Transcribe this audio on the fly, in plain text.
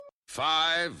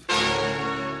5,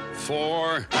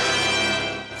 4,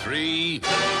 3,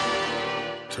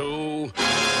 2,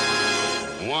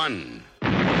 1.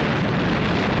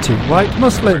 Two white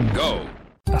Muslims. Go.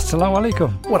 Assalamu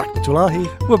alaikum. Wa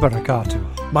rahmatullahi. Wa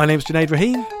barakatuh. My name's Junaid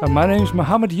Rahim, And my name's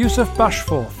Muhammad Yusuf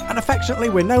Bashforth. and affectionately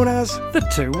we're known as The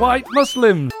two white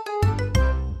Muslims.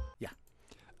 Yeah.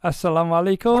 Assalamu Wa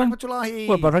alaikum. rahmatullahi.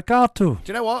 Wa barakatuh. Do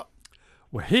you know what?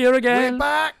 We're here again. We're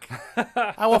back.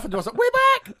 How often do I say, we're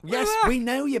back? Yes, we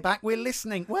know you're back. We're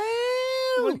listening.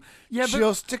 Well, yeah, but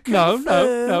just to No,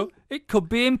 confirm. no. It could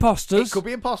be imposters. It could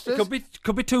be imposters. It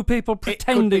could be two people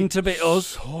pretending to be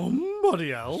us.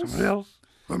 Somebody else.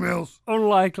 Somebody else.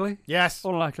 Unlikely. Yes.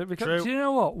 Unlikely. Because True. do you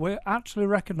know what? We're actually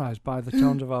recognised by the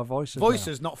tones of our voices. now.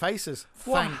 Voices, not faces.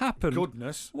 What Thank happened?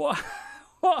 goodness. What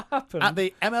happened At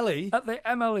the MLE, at the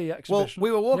MLE well, exhibition?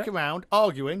 we were walking around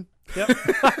arguing. Yep.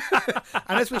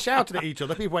 And as we shouted at each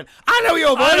other, people went, I know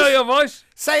your voice. I know your voice.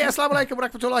 Say Assalamu alaikum wa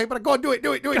rahmatullahi, but go on, do it.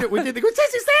 We did. They go,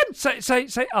 it's them.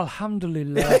 Say,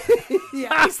 Alhamdulillah.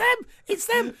 Yeah, it's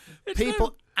them. It's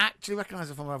People actually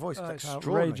recognise it from our voice. Oh, It's it's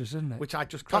extraordinary, outrageous, isn't it? Which I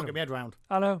just can't get my head around.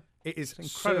 I know. It is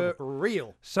incredible.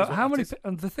 surreal. So is what how that many? is.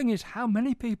 And the thing is, how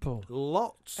many people?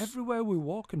 Lots. Everywhere we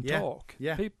walk and Yeah, talk,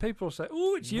 yeah. People say,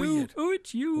 "Oh, it's you. Weird. Oh,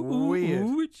 it's you. Ooh, Weird.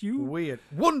 ooh, it's you." Weird.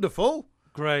 Wonderful.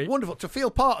 Great. Wonderful. To feel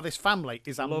part of this family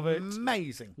is Love it.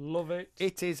 amazing. Love it.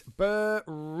 It is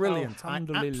brilliant. I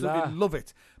Alhamdulillah. absolutely love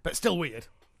it. But still weird.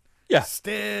 Yeah.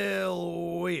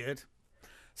 Still weird.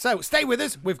 So stay with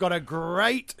us. We've got a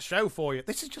great show for you.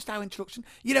 This is just our introduction.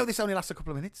 You know, this only lasts a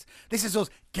couple of minutes. This is us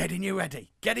getting you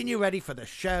ready for the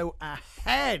show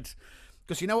ahead.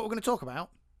 Because you know what we're going to talk about?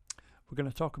 We're going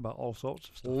to talk about all sorts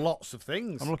of stuff. Lots of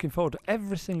things. I'm looking forward to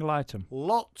every single item.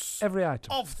 Lots Every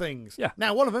item. of things. Yeah.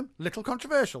 Now, one of them, little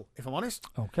controversial, if I'm honest.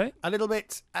 Okay. A little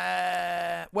bit.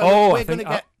 I we're going to think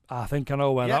get. I think I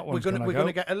know where that one's we're going to go. going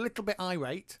to get a little bit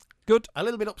irate, Good. a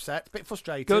little bit upset, a bit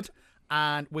frustrated. Good.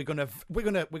 And we're gonna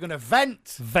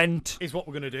vent. Vent. Is what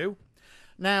we're going to do.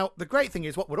 Now, the great thing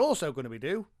is what we're also going to be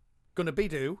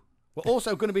we're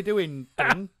also going to be doing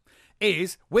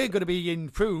is we're going to be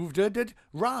improved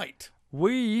right.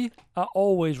 We are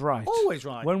always right. Always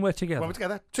right. When we're together. When we're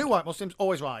together. Two white Muslims,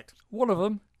 always right. One of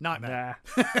them. Nightmare.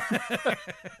 Nah.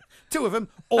 Two of them,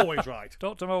 always right.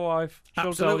 Talk to my wife. She'll tell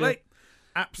Absolutely. you.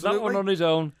 Absolutely. That one on his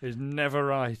own is never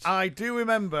right. I do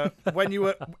remember when you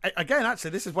were again.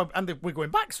 Actually, this is when, and we're going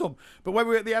back some. But when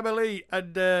we were at the MLE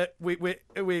and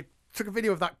we took a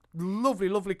video of that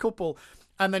lovely couple,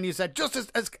 and then you said, just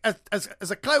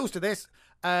as a close to this,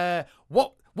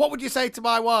 what would you say to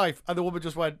my wife? And the woman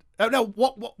just went, oh no,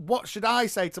 what should I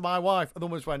say to my wife? And the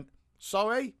woman just went,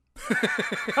 sorry.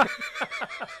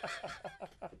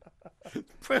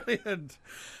 Brilliant.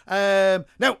 Now,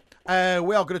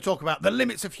 we are going to talk about the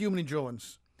limits of human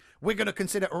endurance. We're going to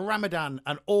consider Ramadan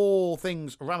and all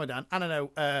things Ramadan. And I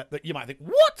know that you might think,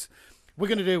 what? We're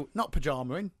going to do, not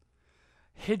pajama-ing,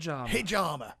 Hijama.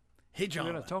 hijama. We're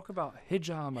going to talk about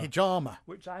hijama. Hijama.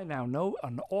 Which I now know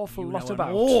an awful You lot know about.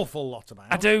 An awful lot about.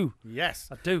 I do. Yes.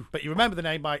 I do. But you remember the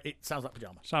name by, it sounds like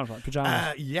pajama. Sounds like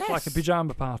pajamas. Yes. It's like a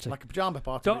pajama party. Like a pajama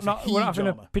party. Don't, It's not, a we're not having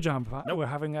a hijama. pajama party. Nope. We're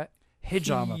having a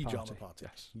hijama Hijama party.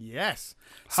 Yes. Yes.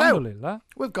 So, Alhamdulillah.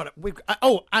 we've got it.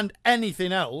 And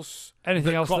anything else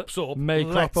Anything that else crops that up, may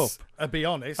crop let's, up. Be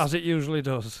honest. As it usually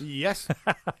does. Yes.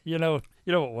 You know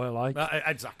what we're like.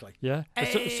 Exactly. Yeah. As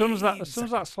soon as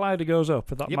that slider goes up,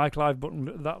 that Yep. mic live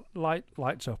button, that light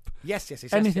lights up. Yes.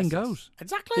 Anything yes. goes.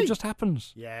 Exactly. It just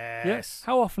happens. Yes. Yes.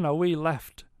 How often are we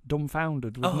left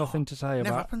dumbfounded with nothing to say Never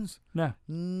about? happens. No.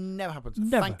 Never happens.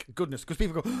 Never. Thank goodness. Because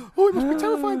people go, oh, it must be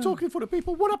terrifying talking in front of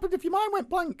people. What happened if your mind went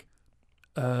blank?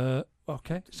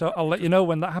 Okay. So I'll let you know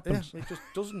when that Yeah, happens. it just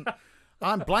doesn't.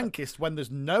 I'm blankest when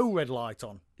there's no red light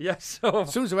on. Yes. So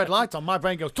As soon as the red light's on, my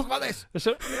brain goes, talk about this. as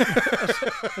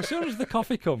soon as the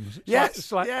coffee comes,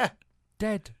 it's like yeah.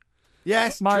 dead.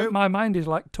 Yes, My true. my mind is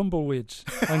like tumbleweeds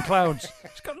and clouds.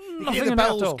 It's got You nothing hear the in it at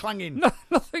bells all. clanging.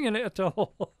 Nothing in it at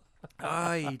all.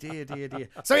 Aye, dear.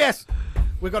 So, yes,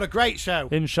 we've got a great show.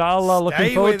 Inshallah, Stay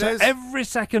looking forward with to us. every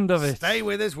second of it. Stay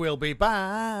with us. We'll be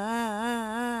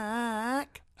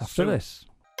back After soon. this.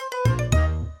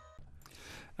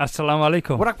 Assalamu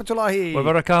alaikum. Wa rahmatullahi. Wa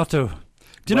barakatuh.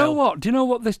 Do you know Well- what? Do you know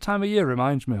what this time of year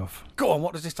reminds me of? Go on,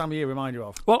 what does this time of year remind you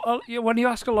of? Well, when you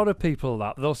ask a lot of people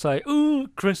that, they'll say, "Ooh,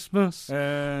 Christmas."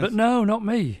 But no, not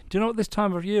me. Do you know what this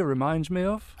time of year reminds me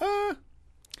of?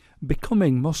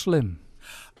 Becoming Muslim.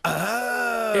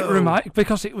 Oh.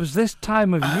 Because it was this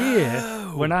time of year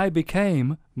when I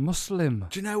became Muslim.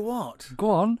 Do you know what? Go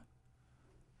on.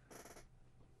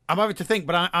 I'm having to think,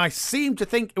 but I seem to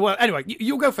think. Well, anyway,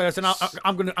 you go first, and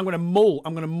I'm going to mull.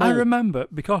 I remember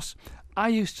because I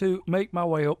used to make my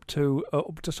way up to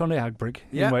Sonny Agbrigg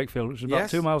Yeah. in Wakefield, which is about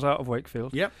Yes. 2 miles out of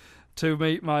Wakefield, Yep. to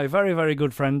meet my very, very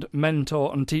good friend,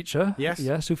 mentor and teacher, Yes.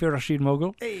 Sufi Rashid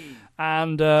Mogul. Hey.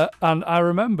 And I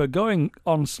remember going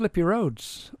on slippy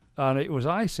roads, and it was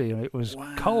icy, and it was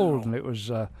cold, and it was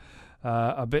a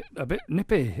bit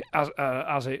nippy,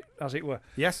 as it were.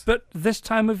 Yes. But this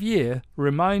time of year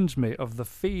reminds me of the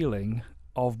feeling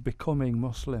of becoming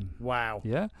Muslim. Wow.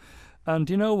 Yeah, and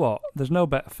you know what? There's no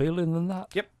better feeling than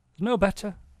that. Yep. There's no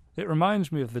better. It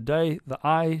reminds me of the day that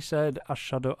I said,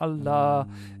 Ashhadu Allah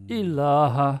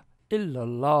ilaha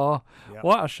illallah Yep.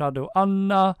 wa ashhadu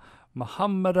anna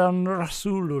Muhammadan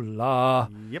Rasulullah.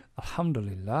 Yep.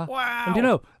 Alhamdulillah. Wow. And you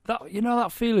know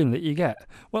that feeling that you get.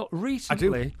 Well,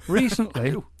 recently, I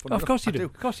do. of course you do. I do.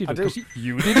 Of course you do. I do. 'Cause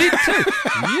you did it too.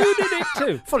 You did it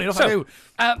too. Funny enough, So,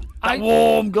 I do. That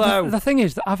warm glow. The thing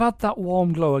is that I've had that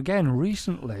warm glow again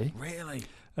recently, Really?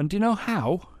 and do you know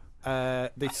how?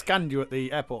 They scanned you at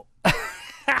the airport,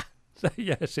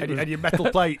 Yes, it was and your metal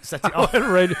plate set it off.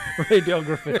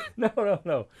 radiography.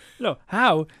 No.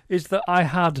 How is that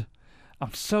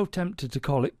I'm so tempted to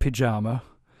call it pyjama,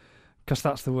 because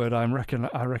that's the word I reckon,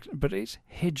 but it's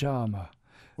hijama.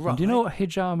 Right. And do you know what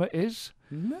hijama is?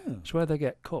 No. It's where they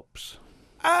get cups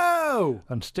Oh.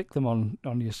 and stick them on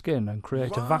your skin and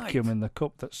create a Right. vacuum in the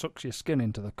cup that sucks your skin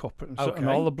into the cup, and Okay.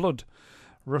 all the blood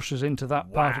rushes into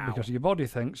that part Wow. because your body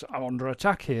thinks I'm under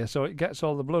attack here, so it gets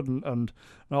all the blood and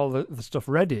all the stuff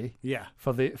ready Yeah.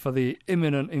 for the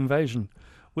imminent invasion,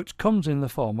 which comes in the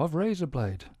form of razor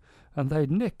blade. And they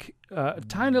nick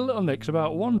tiny little nicks,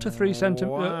 about 1 to 3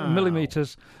 Wow.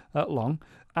 millimeters long,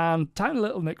 and tiny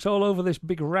little nicks all over this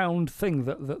big round thing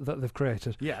that they've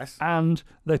created. Yes. And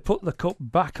they put the cup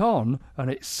back on,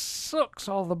 and it sucks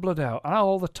all the blood out, and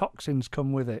all the toxins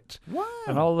come with it, Wow.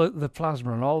 and all the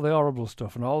plasma, and all the horrible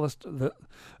stuff, and all this.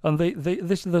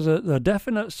 There's a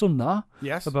definite sunnah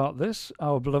Yes. about this.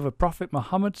 Our beloved Prophet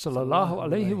Muhammad sallallahu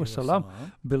alaihi wasallam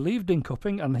believed in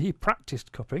cupping, and he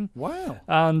practiced cupping, Wow.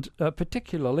 and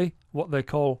particularly what they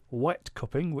call wet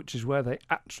cupping, which is where they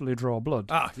actually draw blood.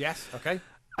 Ah. Yes. Okay.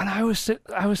 And I was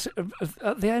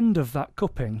at the end of that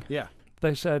cupping. Yeah.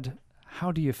 They said,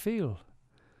 "How do you feel?"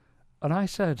 And I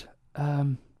said,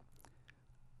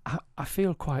 I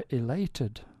feel quite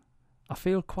elated. I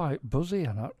feel quite buzzy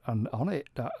and on it.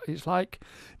 It's like,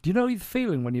 do you know the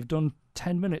feeling when you've done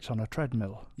 10 minutes on a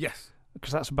treadmill? Yes.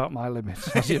 Because that's about my limit,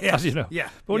 as you know. Yeah.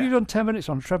 But when yeah. you've done 10 minutes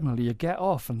on a treadmill, you get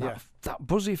off, and Yeah. that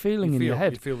buzzy feeling in you your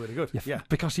head, feel really good. you Yeah.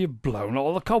 because you've blown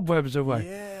all the cobwebs away.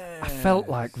 Yeah. I felt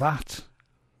like that.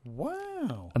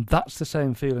 Wow. And that's the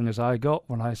same feeling as I got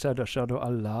when I said, Ashhadu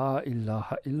Allah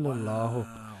ilaha illallah.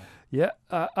 Wow. Yeah,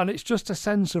 and it's just a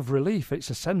sense of relief. It's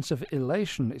a sense of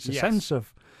elation. It's a Yes. sense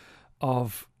of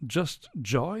just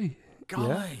joy. Golly.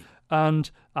 Yeah?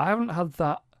 And I haven't had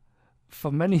that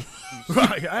for many.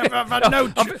 Right. I've had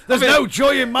there's no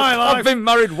joy in my life. I've been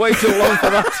married way too long for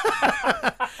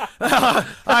that.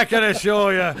 I can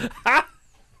assure you.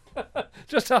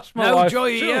 Just ask my No wife.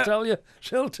 joy She'll here. tell you.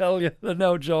 She'll tell you. There's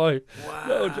no joy. Wow.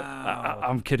 No joy.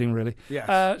 I'm kidding, really.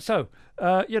 Yes.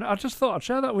 I just thought I'd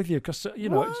share that with you because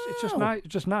it's just Wow. nice.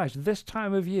 Just nice. This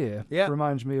time of year Yeah.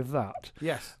 reminds me of that.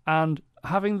 Yes. And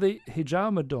having the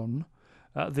hijama done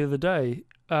the other day,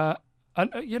 I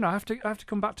have to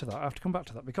come back to that. I have to come back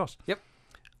to that because Yep.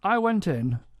 I went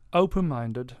in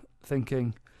open-minded,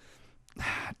 thinking,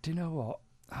 do you know what?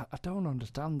 I don't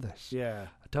understand this. Yeah.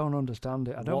 I don't understand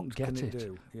it. I don't What get can it.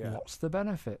 do? Yeah. What's the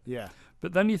benefit? Yeah.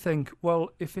 But then you think, well,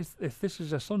 if this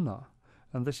is a sunnah,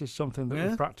 and this is something that Yeah.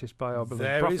 was practiced by our beloved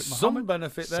There Prophet is some Muhammad,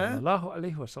 benefit there. sallallahu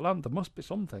alaihi wasallam, there must be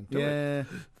something to it. Yeah.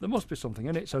 There must be something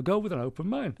in it. So go with an open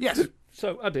mind. Yes.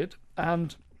 So I did,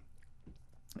 and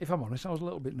if I'm honest, I was a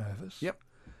little bit nervous. Yep.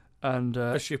 And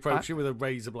As she approached you with a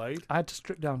razor blade. I had to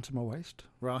strip down to my waist,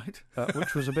 Right.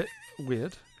 which was a bit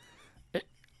weird.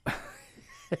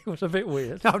 It was a bit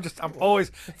weird. I'm always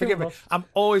forgive me. was. I'm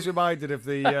always reminded of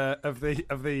the of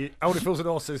the Only Fools and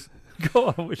Horses Go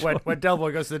on, which when one?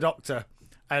 Delboy goes to the doctor.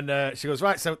 And she goes,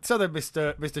 right, so then,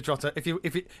 Mr. Trotter, if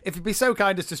you'd be so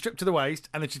kind as to strip to the waist,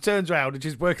 and then she turns around and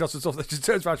she's working on some stuff. Then she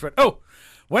turns around and she went, oh,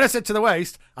 when I said to the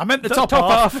waist, I meant the top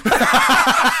half.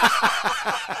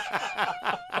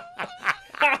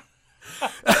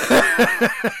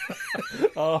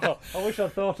 Oh, I wish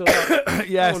I'd thought of that.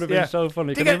 Yes, That would have yeah. been so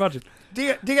funny. Do you Can you get- imagine? Do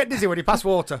you get dizzy when you pass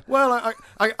water? Well,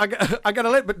 I get a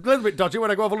little bit dodgy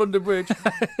when I go over London Bridge.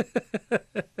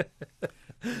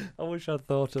 I wish I'd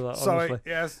thought of that, Sorry, honestly.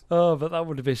 yes. Oh, but that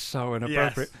would have been so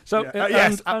inappropriate. Yes. So, Yeah.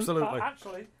 Yes, absolutely.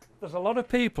 actually, there's a lot of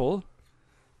people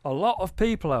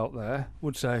out there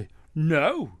would say,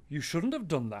 no, you shouldn't have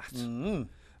done that. Mm.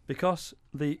 Because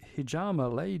the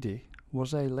hijama lady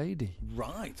was a lady.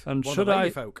 Right. And One of should the lady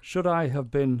I folk. should I have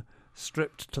been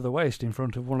stripped to the waist in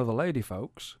front of one of the lady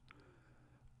folks?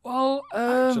 Well,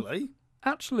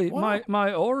 actually, Wow.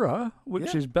 my aura,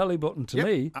 which Yeah. is belly button to Yep,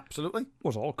 me, absolutely.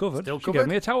 was all covered. Still She covered. gave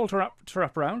me a towel to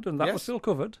wrap around, and that was Yes. still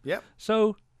covered. Yep.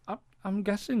 So I'm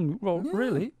guessing, well, Yeah.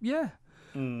 really, yeah.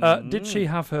 Did she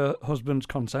have her husband's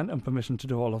consent and permission to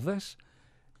do all of this?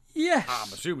 Yes.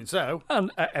 I'm assuming so.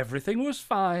 And everything was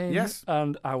fine. Yes.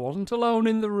 And I wasn't alone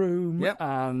in the room. Yep.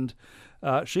 And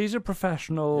she's a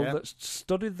professional Yep. that's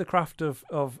studied the craft of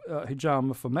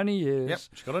hijama for many years. Yep.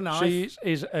 She's got a knife. She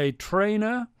is a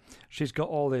trainer. She's got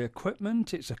all the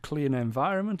equipment. It's a clean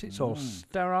environment. It's all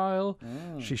sterile.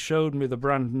 She showed me the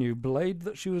brand new blade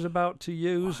that she was about to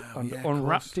use and yeah, of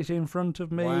unwrapped course. it in front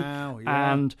of me. Wow,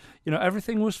 yeah. And,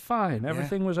 everything was fine.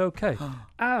 Everything was okay.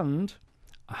 And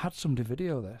I had somebody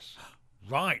video this.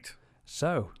 Right.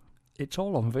 So, it's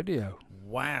all on video.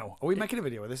 Wow. Are we making a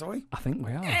video of this, are we? I think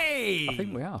we are. Hey! I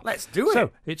think we are. Let's do it.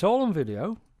 So, it's all on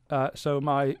video. So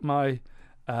my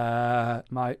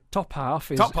top half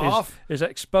is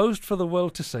exposed for the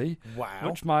world to see. Wow.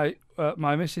 Which my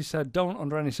missus said, don't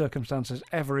under any circumstances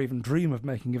ever even dream of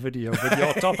making a video with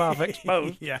your top half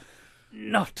exposed. Yeah.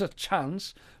 Not a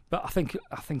chance. But I think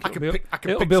it'll be up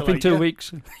in pixelate 2 you.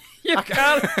 weeks. You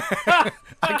can.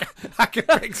 I can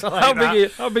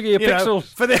pixelate How big are your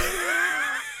pixels? For the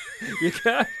You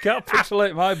can't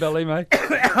pixelate my belly, mate.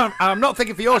 I'm not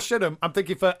thinking for your should'em. I'm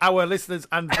thinking for our listeners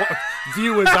and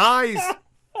viewers' eyes.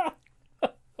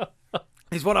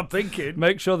 Is what I'm thinking.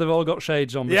 Make sure they've all got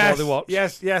shades on before they watch.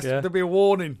 Yes. Yeah. There'll be a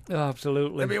warning. Oh,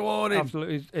 absolutely. There'll be a warning.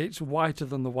 Absolutely. It's whiter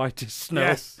than the whitest snow.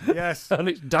 Yes. And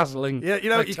it's dazzling. Yeah,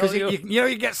 I because tell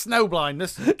you get snow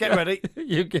blindness. Get ready.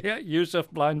 you get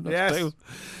Yusuf blindness Yes. too.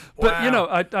 But, Wow.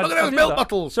 I Look at those did milk that.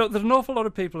 bottles. So there's an awful lot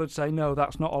of people who'd say, no,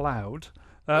 that's not allowed.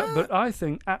 But I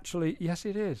think, actually, yes,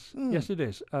 it is. Hmm. Yes, it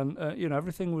is. And,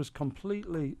 everything was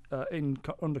completely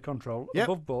under control, Yep.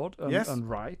 above board and, Yes. and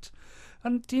right.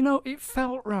 And, it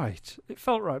felt right. It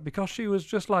felt right because she was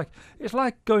just like, it's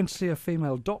like going to see a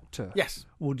female doctor. Yes.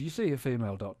 Would you see a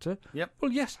female doctor? Yep.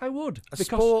 Well, yes, I would. A because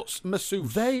sports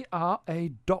masseuse. they are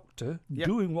a doctor Yep.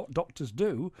 doing what doctors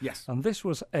do. Yes. And this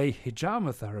was a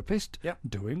hijama therapist Yep.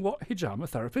 doing what hijama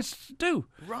therapists do.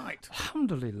 Right.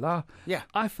 Alhamdulillah. Yeah.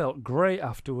 I felt great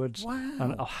afterwards. Wow.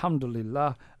 And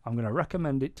alhamdulillah, I'm going to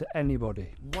recommend it to anybody.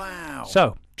 Wow.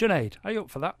 So, Junaid, are you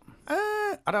up for that?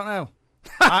 I don't know.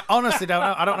 I honestly don't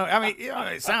know. I don't know. I mean,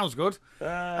 it sounds good.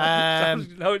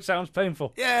 It sounds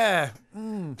painful. Yeah.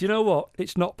 Do you know what?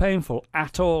 It's not painful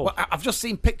at all. Well, I've just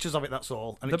seen pictures of it. That's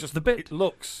all, and it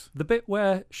looks. The bit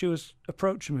where she was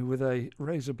approaching me with a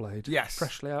razor blade, Yes.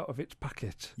 freshly out of its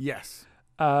packet, Yes.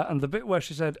 and the bit where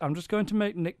she said, "I'm just going to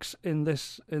make nicks in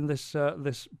this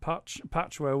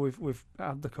patch where we've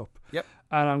had the cup, Yep.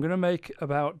 and I'm going to make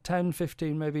about 10,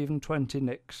 15, maybe even 20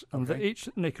 nicks, and Okay. each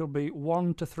nick will be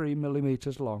 1 to 3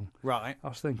 millimeters long." Right. I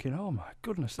was thinking, "Oh my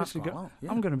goodness, That's this is quite a lot,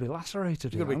 yeah. I'm going to be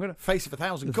lacerated. You're Here. going to be face of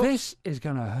 1,000 cuts. This is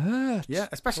going to hurt." Yeah,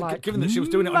 especially like given that she was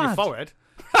doing it on your mad. forehead.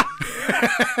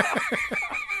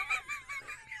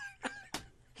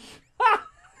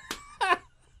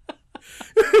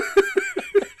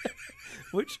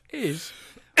 which is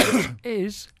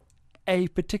a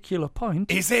particular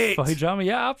point. Is it? For hijama?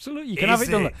 Yeah, absolutely. You can Is have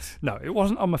it done. it? No, it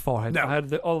wasn't on my forehead. No. I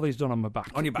had all these done on my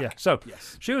back. On your back. Yeah. So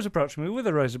Yes. she was approaching me with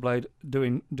a razor blade,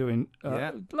 doing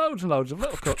Yeah. loads and loads of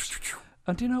little cuts.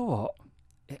 And do you know what?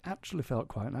 It actually felt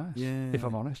quite nice. Yeah. If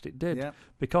I'm honest, it did. Yeah.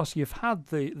 Because you've had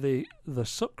the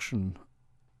suction.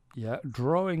 Yeah,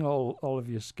 drawing all of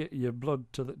your blood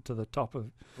to the top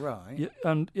of, Right.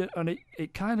 and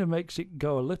it kind of makes it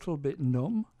go a little bit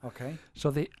numb. Okay.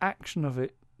 So the action of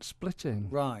it splitting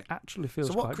Right. actually feels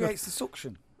So what quite creates the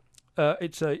suction? good.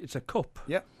 It's a cup.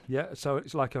 Yep. Yeah. So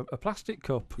it's like a plastic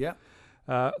cup. Yeah.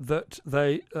 That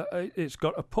it's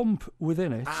got a pump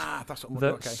within it Ah, that's what I'm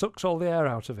that okay. sucks all the air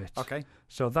out of it. Okay.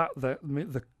 So that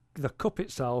the cup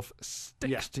itself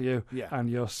sticks Yeah. to you, Yeah. and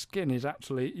your skin is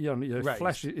actually your Raised.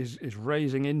 flesh is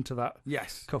raising into that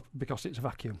Yes. cup because it's a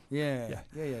vacuum. Yeah.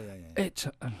 Yeah. It.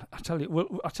 I tell you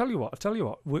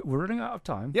what. We're running out of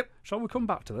time. Yep. Shall we come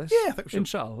back to this? Yeah, I think we should.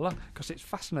 Inshallah, because it's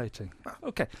fascinating.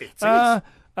 Okay. It is.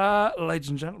 Ladies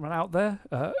and gentlemen out there,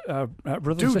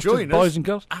 brothers Do and sisters, join us boys and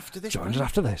girls, After this. join us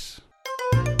after this.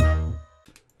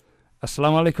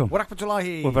 Assalamu alaikum What happened to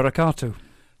Lahi? wa barakatuh.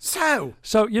 So.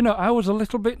 So, I was a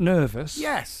little bit nervous.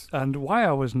 Yes. And why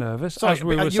I was nervous, Sorry, as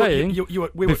we but were saying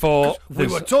we before we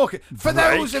this were talking. For break.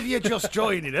 those of you just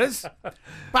joining us,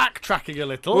 backtracking a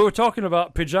little. we were talking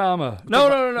about pyjama.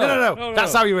 No.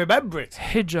 That's how you remember it.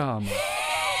 Hijama.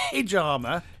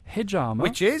 Hijama, Hijama,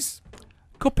 which is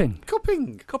Cupping.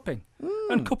 Cupping.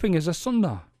 And cupping is a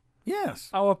sunnah. Yes.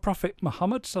 Our Prophet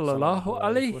Muhammad sallallahu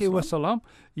alaihi wasallam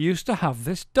used to have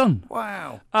this done.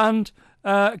 Wow. And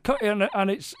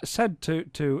it's said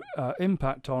to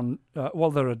impact on.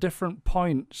 There are different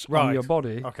points on your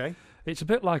body. Okay. It's a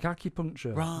bit like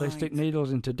acupuncture. Right. They stick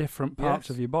needles into different parts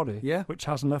of your body, which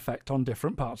has an effect on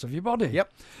different parts of your body.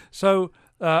 Yep. So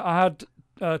I had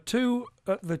 2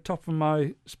 at the top of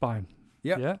my spine.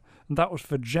 Yep. Yeah. And that was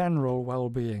for general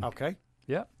well-being. Okay.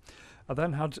 Yeah. I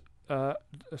then had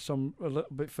some a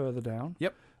little bit further down.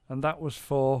 Yep. And that was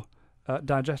for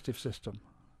digestive system.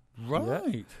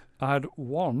 Right. Yeah. I had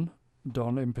 1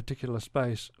 done in particular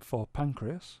space for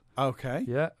pancreas. Okay.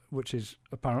 Yeah, which is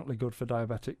apparently good for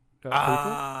diabetic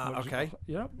people. Okay.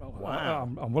 Yeah. Wow.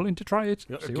 I'm willing to try it.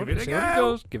 Give See it what a it go.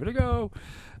 goes. Give it a go.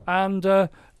 And I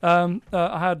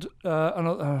had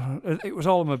another. It was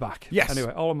all on my back. Yes.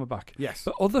 Anyway, all on my back. Yes.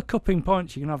 But other cupping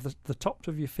points, you can have the tops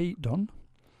of your feet done.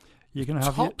 You can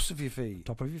have Tops of your feet.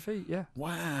 top of your feet. Yeah.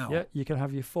 Wow. Yeah. You can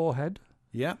have your forehead,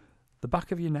 Yeah. the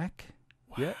back of your neck.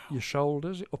 Wow. Yeah, your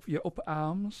shoulders, your upper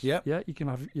arms. Yep. Yeah, you can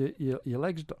have your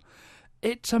legs done.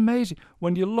 It's amazing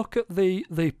when you look at the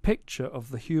picture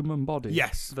of the human body.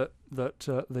 Yes. That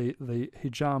the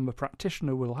hijama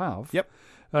practitioner will have. Yep.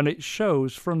 And it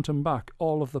shows front and back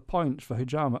all of the points for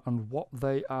hijama and what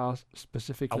they are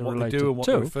specifically And what related they do and what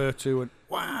to. they refer to. And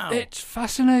wow. It's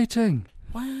fascinating.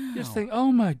 Wow. You just think,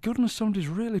 oh my goodness, somebody's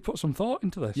really put some thought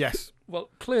into this. Yes. Well,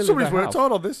 clearly Somebody's they worked have.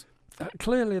 hard on this.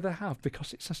 Clearly they have,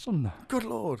 because it's a sunnah. Good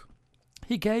Lord.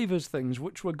 He gave us things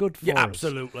which were good for Yeah, us.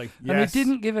 absolutely. And Yes. he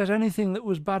didn't give us anything that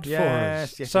was bad for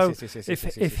us. Yes, So yes, yes, yes, if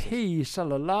yes, yes, yes. he,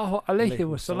 sallallahu alayhi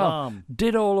wasallam,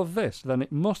 did all of this, then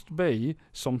it must be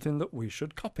something that we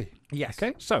should copy. Yes.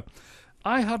 Okay, so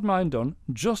I had mine done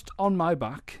just on my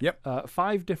back. Yep.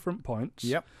 5 different points.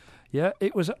 Yep. Yeah,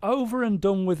 it was over and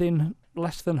done within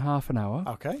less than half an hour.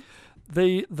 Okay.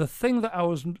 The thing that I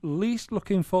was least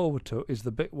looking forward to is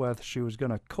the bit where she was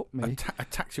going to cut me.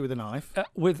 Attacks you with a knife.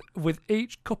 With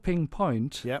each cupping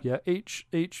point, Yep. yeah, each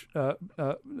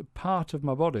part of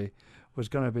my body was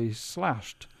going to be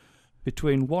slashed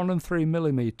between 1 and 3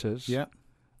 millimeters. Yeah.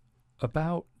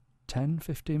 About 10,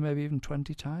 15, maybe even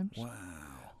 20 times. Wow.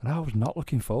 And I was not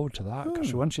looking forward to that,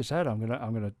 because when she said I'm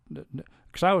gonna,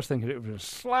 because I was thinking it was a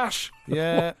slash.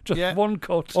 Yeah. Just yeah. one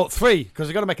cut. Or 3, because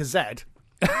you've got to make a Z.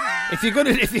 if you're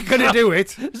gonna do it,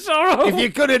 Zorro. if you're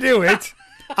gonna do it,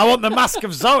 I want the mask of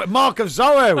Zorro, mark of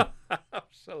Zorro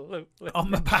Absolutely.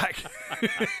 on the back.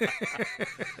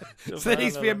 So there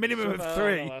needs to be a minimum of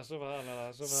 3.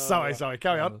 Sorry,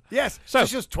 carry on. Yes, so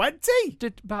it's just 20.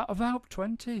 Did about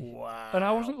 20. Wow. And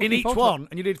I wasn't in looking each forward to one,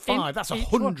 and you did 5. In That's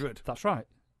each one. 100. That's right.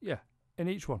 Yeah, in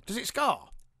each one. Does it scar?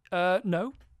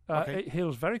 No. Okay. It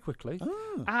heals very quickly.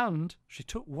 Ah. And she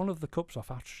took one of the cups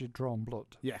off after she'd drawn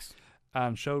blood Yes.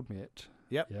 and showed me it.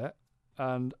 Yep. Yeah.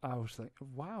 And I was thinking,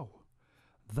 wow,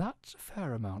 that's a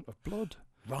fair amount of blood.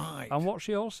 Right. And what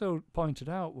she also pointed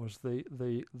out was the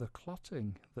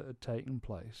clotting that had taken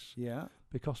place, Yeah.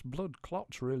 because blood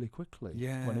clots really quickly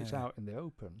when it's Yeah. out in the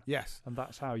open. Yes. And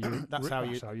that's how you That's how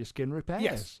your skin repairs.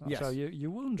 Yes, That's yes. how your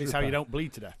wounds It's repair. how you don't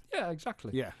bleed to death. Yeah,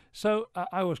 exactly. Yeah. So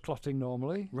I was clotting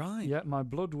normally. Right. Yeah, my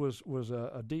blood was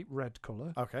a deep red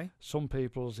colour. Okay. Some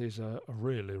people's is a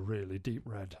really, really deep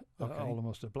red, Okay.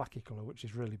 almost a blacky colour, which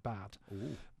is really bad.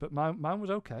 Ooh. But mine was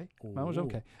okay. Mine was Ooh.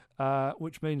 okay,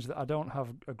 which means that I don't have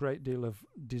a great deal of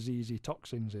diseasey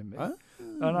toxins in me. Oh.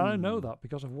 And I know that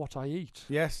because of what I eat.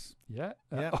 Yes. Yeah.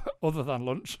 Yeah. Other than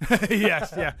lunch.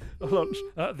 Yes. Yeah. Lunch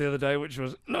the other day, which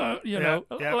was, Yeah.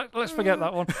 let's forget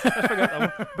that one. Let's forget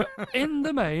that one. But in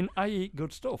the main, I eat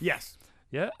good stuff. Yes.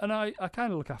 Yeah, and I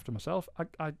kind of look after myself.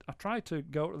 I try to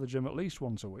go to the gym at least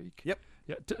once a week. Yep.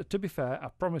 Yeah. To be fair, I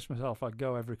promised myself I'd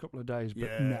go every couple of days, but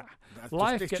Yeah. nah. That's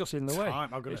Life it's gets just in the way.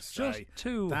 time, I'm gonna It's say. just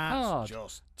too That's hard.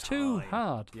 just Too time.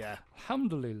 hard. Yeah.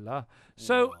 Alhamdulillah.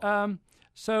 So Wow.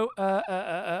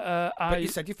 But you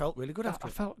said you felt really good after. I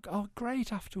felt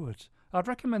great afterwards. I'd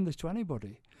recommend this to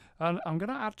anybody, and I'm going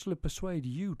to actually persuade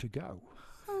you to go,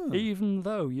 even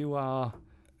though you are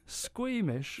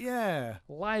squeamish, Yeah.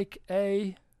 like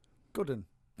a Good one.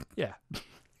 yeah.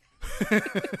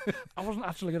 I wasn't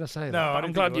actually going to say that. No, but I I'm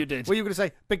didn't glad think you did. Were you going to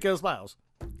say big girls' miles?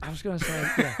 I was going to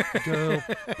say girl,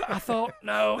 but I thought I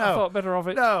No. thought better of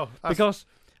it No. because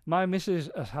my missus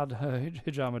has had her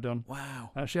hijama done.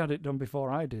 Wow. She had it done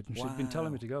before I did, and she'd been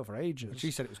telling me to go for ages. And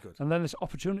she said it was good. And then this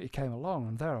opportunity came along,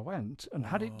 and there I went and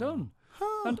had it done.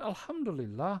 And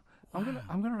alhamdulillah,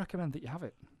 I'm gonna recommend that you have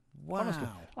it. Wow. Honestly,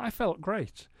 I felt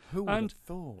great. Who would And have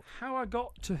thought? how I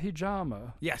got to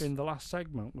hijama Yes. in the last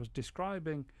segment was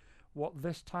describing what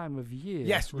this time of year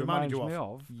Yes, reminded reminds you me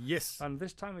of. of. Yes. And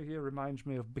this time of year reminds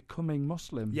me of becoming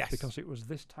Muslim. Yes. Because it was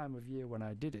this time of year when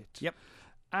I did it. Yep.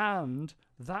 And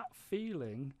that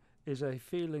feeling is a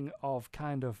feeling of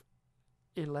kind of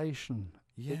elation.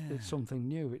 It's something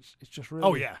new. It's just really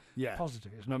Oh, yeah. Yeah.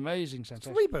 positive. It's an amazing It's a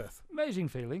sensation. rebirth. Amazing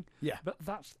feeling. Yeah. But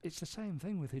it's the same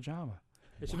thing with hijama.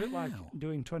 It's a bit like Wow.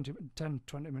 doing 20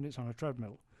 minutes on a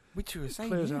treadmill. Which you were saying.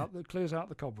 Clears yeah. out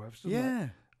the cobwebs, doesn't Yeah. it?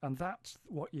 And that's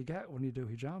what you get when you do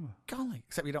hijama. Golly.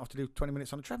 Except you don't have to do 20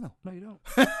 minutes on a treadmill. No, you don't.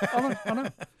 I know.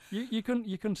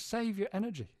 You can save your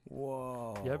energy.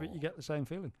 Whoa. Yeah, but you get the same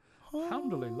feeling.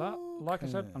 Alhamdulillah. Like I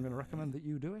said, I'm going to recommend that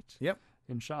you do it. Yep.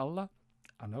 Inshallah.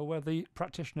 I know where the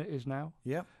practitioner is now.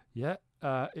 Yep. Yeah.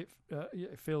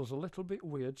 It feels a little bit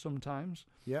weird sometimes.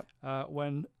 Yep.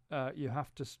 When you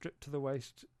have to strip to the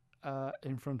waist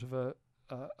in front of a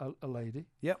lady.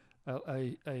 Yep.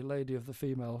 A lady of the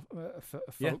female folk.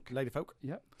 Yeah. Lady folk.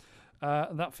 Yep.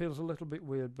 That feels a little bit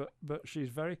weird, but she's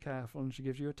very careful and she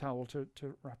gives you a towel to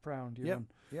wrap around you, Yep, and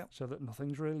yep. so that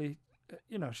nothing's really,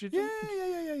 she. Yeah.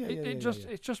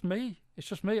 It's just me. It's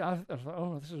just me. I thought,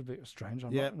 oh, this is a bit strange.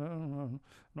 I'm Yep. I'm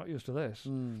not used to this.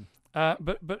 Mm.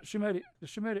 But she made it.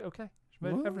 She made it okay. She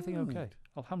made everything okay. Right.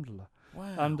 Alhamdulillah.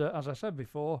 Wow. And as I said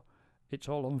before, it's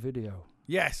all on video.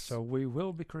 Yes. So we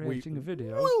will be creating a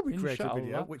video. We'll be creating a inshallah.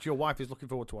 video, which your wife is looking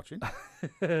forward to watching.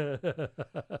 Do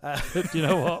you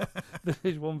know what? This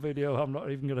is one video I'm not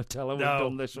even going to tell her we've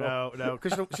done this one. No,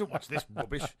 because she'll watch this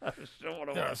rubbish. Don't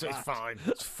wanna No, watch so it's that. fine.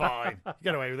 It's fine.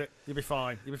 Get away with it. You'll be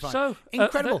fine. You'll be fine. So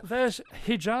Incredible. There's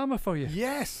hijama for you.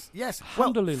 Yes. Well,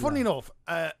 Alhamdulillah. funny enough,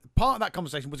 part of that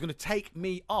conversation was going to take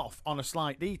me off on a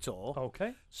slight detour.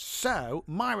 Okay. So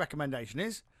my recommendation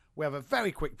is we have a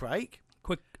very quick break.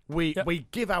 Quick. We Yep. we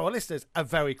give our listeners a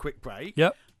very quick break.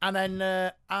 Yep. And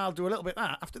then I'll do a little bit of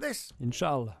that after this.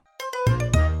 Inshallah.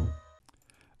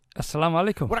 Assalamu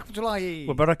alaikum. Wa rahmatullahi.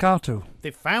 Wa barakatuh.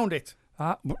 They found it.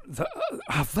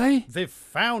 Have they? They've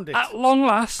found it. At long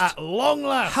last. At long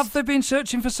last. Have they been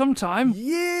searching for some time?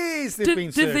 Years they've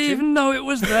been searching. Did they even know it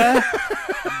was there?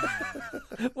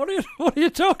 What are you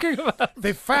talking about?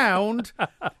 They found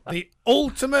the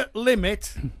ultimate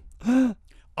limit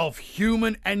of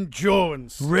human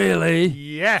endurance. Really?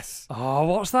 Yes. Oh,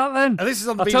 what's that then? And this is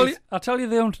on the I'll tell you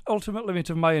the ultimate limit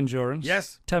of my endurance.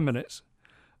 Yes. 10 minutes.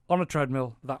 On a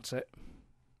treadmill, that's it.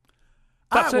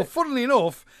 That's well, it. funnily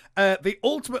enough, the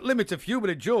ultimate limit of human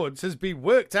endurance has been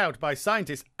worked out by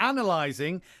scientists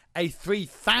analysing a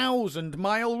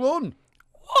 3,000-mile run.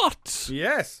 What?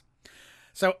 Yes.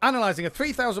 So, analysing a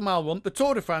 3,000-mile run, the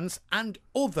Tour de France, and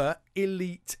other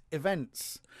elite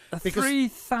events. A Because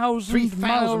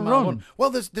 3,000-mile run. Well,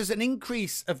 there's an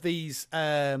increase of these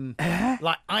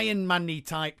like Ironman-y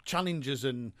type challenges,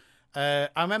 and I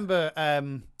remember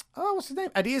what's his name?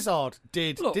 Eddie Izzard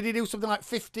did he do something like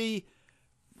 50?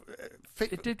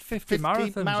 It did 50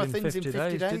 marathons in 50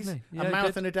 days, didn't he? Yeah, a he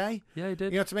marathon did. a day. Yeah, he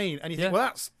did. You know what I mean? And you Yeah. think,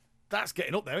 well, that's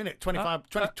getting up there, isn't it?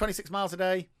 26 miles a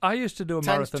day. I used to do a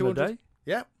 10 to marathon a 200. day.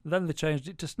 Yeah. Then they changed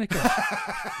it to Snickers.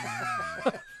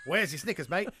 Where's your Snickers,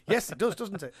 mate? Yes, it does,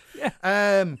 doesn't it? Yeah.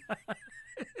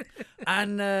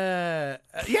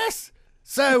 Yes.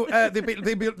 So they've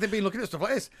been looking at stuff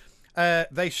like this.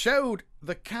 They showed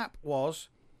the cap was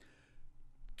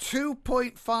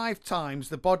 2.5 times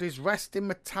the body's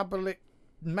resting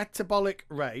metabolic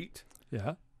rate.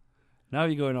 Yeah. Now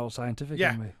you're going all scientific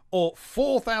on me. Or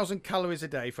 4,000 calories a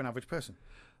day for an average person.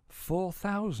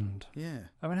 4,000? Yeah.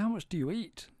 I mean, how much do you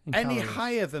eat? In Any calories?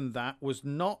 higher than that was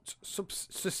not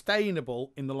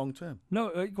sustainable in the long term.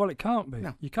 No, well, it can't be.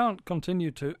 No. You can't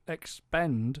continue to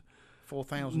expend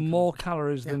 4,000 more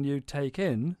calories than you take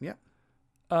in Yeah.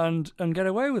 and get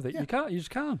away with it. Yeah. You can't. You just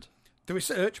can't. The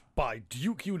research by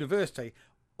Duke University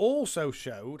also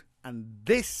showed, and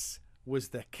this was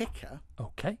the kicker,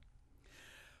 Okay.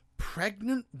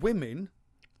 pregnant women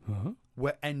Uh-huh.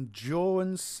 were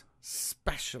endurance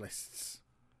specialists,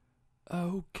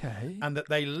 Okay. and that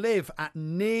they live at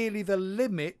nearly the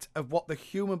limit of what the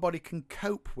human body can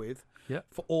cope with Yep.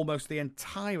 for almost the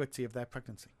entirety of their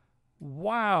pregnancy.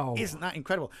 Wow. Isn't that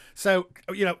incredible? So,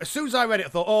 as soon as I read it, I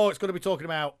thought, oh, it's going to be talking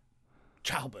about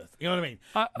childbirth. You know what I mean?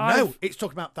 No, it's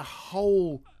talking about the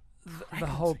whole the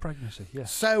whole pregnancy,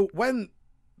 yes. So when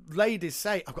ladies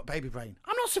say, I've got baby brain,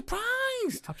 I'm not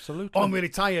surprised. Absolutely. Oh, I'm really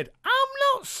tired. I'm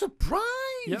not surprised.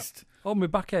 Yep. Oh, my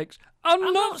back aches.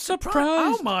 I'm not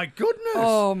surprised. Oh, my goodness.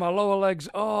 Oh, my lower legs.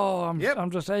 Oh, Yep. I'm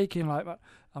just aching like that.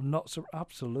 I'm not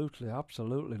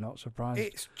absolutely not surprised.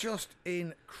 It's just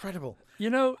incredible. You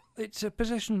know, it's a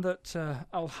position that,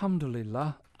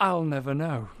 alhamdulillah, I'll never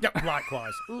know. Yep,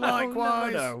 likewise. I'll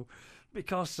Likewise. never know.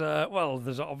 because, well,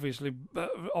 there's obviously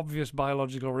obvious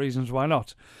biological reasons why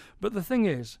not. But the thing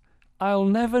is, I'll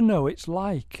never know it's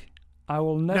like. I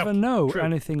will never know true.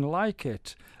 anything like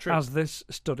it, True. as this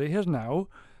study has now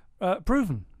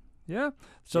proven. Yeah?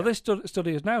 So Yeah. this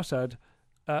study has now said,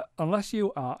 unless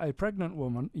you are a pregnant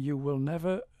woman, you will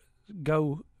never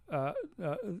go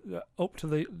up to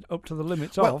the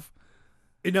limits Well, of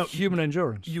You know, human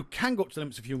endurance. you can go up to the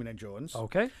limits of human endurance.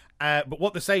 Okay? But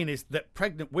what they're saying is that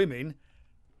pregnant women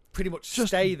pretty much Just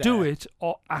stay there. do it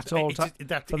at all times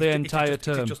for the entire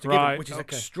term. Just a given, Right, which is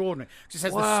okay. extraordinary. It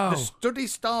says Wow. the study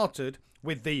started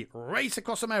with the Race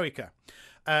Across America,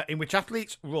 in which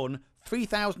athletes run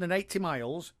 3,080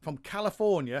 miles from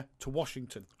California to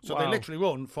Washington. So they Wow. literally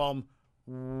run from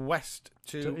west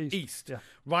to east, yeah.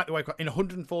 right the way across, in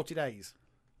 140 days.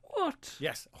 What?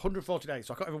 Yes, 140 days.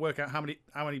 So I can't even work out how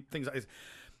many things that is.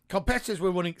 Competitors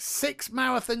were running 6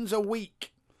 marathons a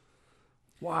week.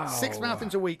 Wow. 6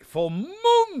 marathons a week for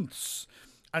months.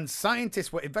 And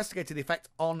scientists were investigating the effect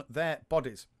on their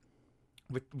bodies.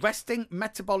 With resting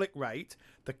metabolic rate,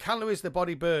 the calories the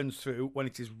body burns through when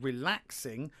it is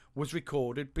relaxing was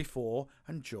recorded before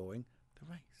and during the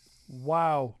race.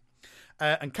 Wow.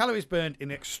 And calories burned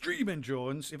in extreme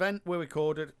endurance event were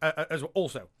recorded as well.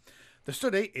 Also. The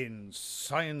study in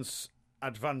Science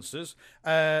Advances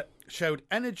showed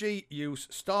energy use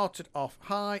started off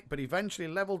high but eventually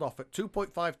leveled off at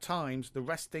 2.5 times the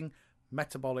resting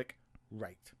metabolic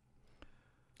rate.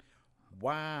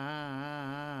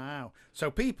 Wow. So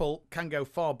people can go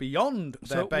far beyond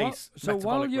their base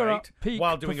metabolic rate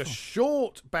while doing a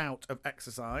short bout of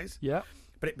exercise, Yeah.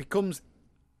 but it becomes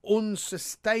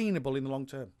unsustainable in the long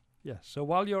term. Yeah. So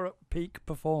while you're at peak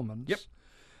performance, Yep.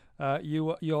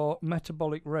 Your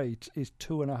metabolic rate is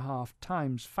 2.5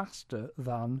 times faster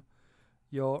than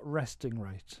your resting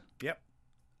rate. Yep.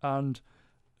 And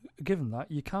given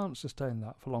that, you can't sustain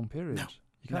that for long periods. No.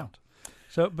 You No. can't.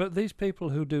 So, but these people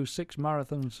who do 6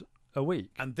 marathons a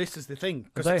week, And this is the thing.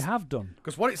 they have done.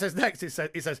 Because what it says next, it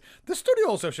says, the study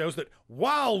also shows that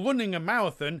while running a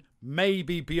marathon may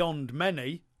be beyond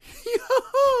many,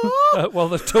 Well,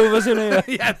 there's 2 of us in here.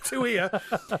 yeah, 2 here,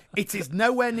 it is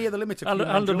nowhere near the limit of And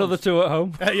human endurance. another 2 at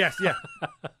home. Yes, yeah.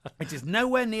 It is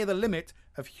nowhere near the limit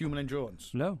of human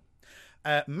endurance. No.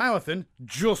 Marathon,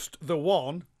 just the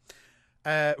one.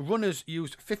 Runners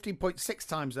used 15.6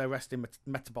 times their resting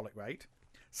metabolic rate.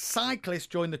 Cyclists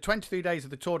during the 23 days of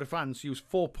the Tour de France used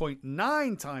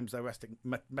 4.9 times their resting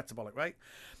metabolic rate.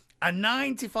 A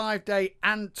 95-day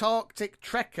Antarctic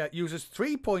trekker uses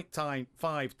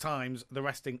 3.5 times the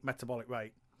resting metabolic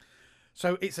rate.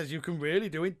 So it says you can really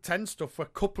do intense stuff for a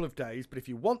couple of days, but if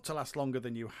you want to last longer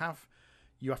than you have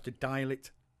to dial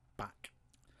it back.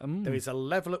 There is a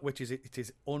level at which it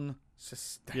is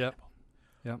unsustainable. Yep.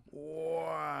 Yep.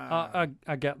 Wow.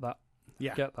 I get that.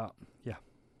 Yeah. Get that. Yeah.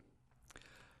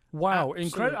 Wow.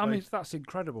 Incredible. I Absolutely. mean, that's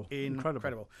incredible.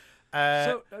 Incredible.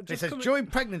 So, It just says coming- during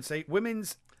pregnancy,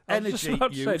 women's I was energy just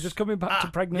about to use. say, just coming back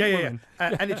to pregnant women.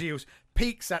 Energy use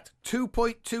peaks at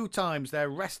 2.2 times their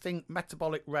resting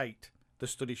metabolic rate. The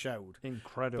study showed,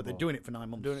 Incredible. but they're doing it for 9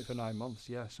 months. Doing it for 9 months,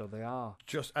 yeah, so they are.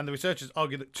 And the researchers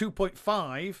argue that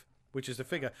 2.5, which is the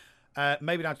figure,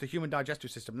 may be down to the human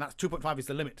digestive system, and that's 2.5 is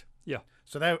the limit. Yeah.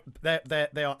 So they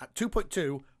are at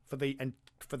 2.2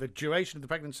 for the duration of the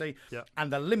pregnancy, Yeah.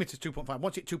 and the limit is 2.5.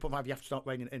 Once you hit 2.5, you have to start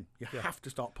reining it in. You have to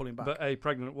start pulling back. But a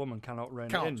pregnant woman cannot rein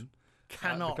Can't. it in.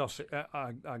 Cannot. Because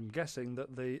I'm guessing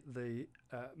that the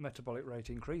metabolic rate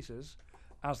increases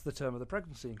as the term of the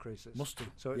pregnancy increases. Must do.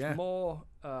 So it's Yeah. more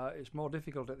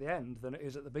difficult at the end than it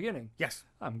is at the beginning. Yes.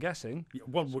 I'm guessing. Yeah,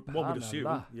 one would assume.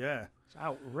 Subhanallah. Yeah. It's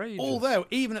outrageous. Although,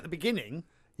 even at the beginning,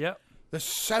 yeah. there's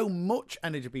so much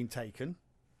energy being taken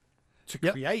to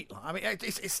Yep. create. I mean,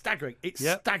 it's staggering. It's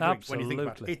Yep, staggering when you think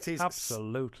about it. absolutely. It is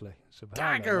Absolutely. Subhanallah.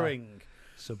 staggering.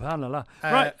 Subhanallah.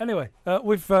 Right, anyway,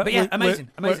 we've... But yeah, amazing.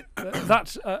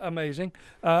 That's amazing.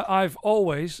 I've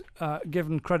always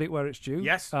given credit where it's due.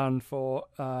 Yes. And for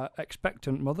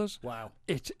expectant mothers, Wow.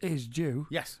 it is due.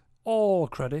 Yes. All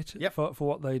credit Yep. for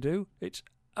what they do. It's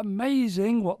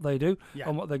amazing what they do Yeah.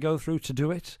 and what they go through to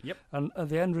do it. Yep. And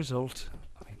the end result,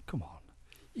 I mean, come on.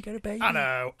 You get a baby. I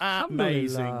know.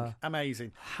 Amazing. Alhamdulillah.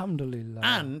 Amazing. Alhamdulillah.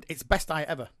 And it's best diet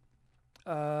ever.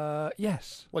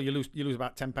 Yes. Well, you lose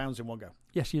about 10 pounds in one go.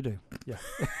 Yes, you do. Yeah.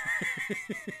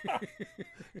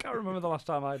 Can't remember the last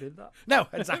time I did that. No,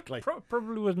 exactly.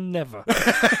 Probably was never.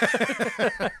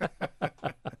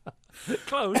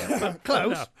 Close. But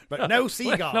Close, no. but no Let's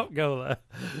seagull. not go there.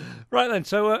 Right then,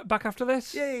 so back after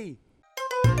this. Yay.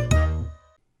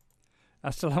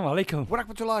 Assalamu alaikum. Wa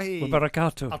rahmatullahi. Wa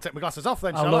barakatuh. I'll take my glasses off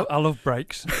then, I shall I? love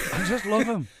breaks. I just love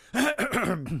them.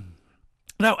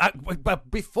 No, but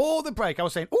before the break, I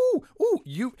was saying,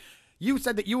 you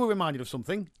said that you were reminded of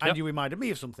something, and Yep. you reminded me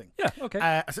of something. Yeah, okay.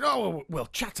 I said, we'll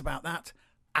chat about that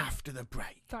after the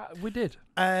break. We did.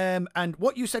 And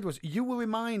what you said was you were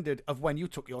reminded of when you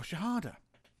took your Shahada.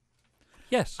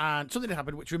 Yes. And something had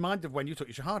happened which reminded of when you took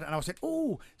your Shahada. And I was saying,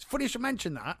 it's funny you should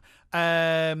mention that.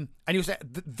 And you said,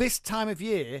 this time of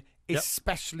year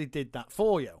especially did that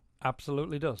for you.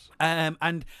 Absolutely does.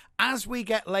 And as we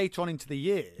get later on into the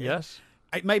year, Yes.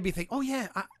 it made me think, I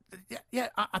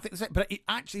think that's it. But it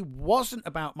actually wasn't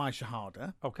about my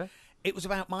Shahada. Okay. It was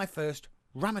about my first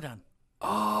Ramadan.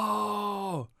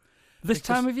 Oh, this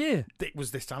time of year. It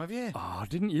was this time of year. Oh,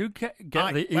 didn't you get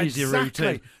the easy exactly.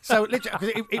 route in? So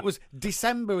literally, 'cause it was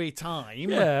December-y time.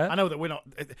 Yeah. I know that we're not,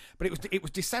 but it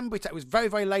was December time. It was very,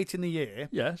 very late in the year,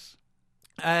 Yes.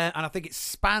 and I think it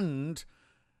spanned.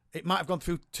 It might have gone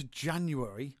through to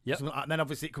January. Yep. Something like that. And then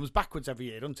obviously it comes backwards every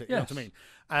year, doesn't it? You Yes. know what I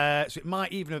mean? So it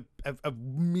might even have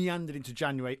meandered into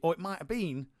January, or it might have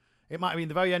been the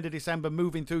very end of December,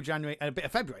 moving through January and a bit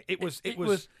of February. It was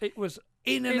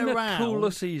in and around a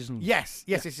cooler season. Yes.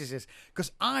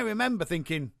 Because I remember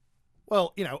thinking,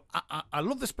 well, I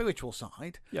love the spiritual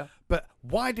side. Yeah. But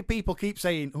why do people keep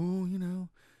saying,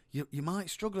 you might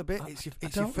struggle a bit? It's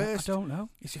your first. I don't know.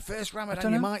 It's your first Ramadan.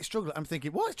 don't You know. might struggle. I'm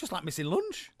thinking, well, it's just like missing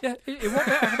lunch. Yeah, it was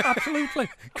absolutely.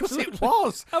 Because it Absolutely.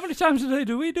 was. How many times a day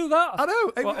do we do that? I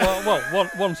know. Well,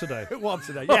 once a day. Once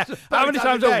a day. Yeah. How many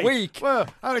times a week? Well,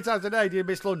 how many times a day do you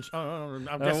miss lunch? I'm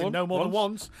guessing no more than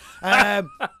once.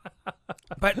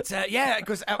 But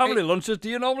because How many lunches do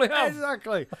you normally have?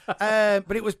 Exactly.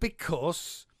 But it was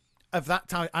because of that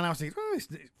time, and I was thinking, it's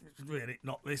really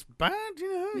not this bad,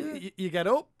 Yeah. You get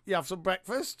up, you have some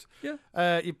breakfast, you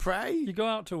pray, You go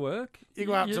out to work. you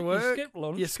go out to work, You skip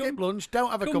lunch. you skip lunch,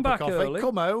 don't have a come cup of back coffee, early.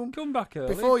 come home. Come back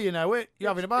early. Before you know it, you're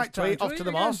having a bite It's to time eat, off to the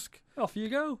again. mosque, Off you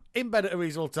go. in bed at a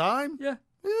reasonable time. Yeah.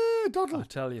 Doddle. I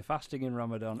tell you, fasting in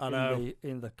Ramadan I know.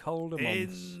 in the colder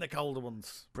months. In the colder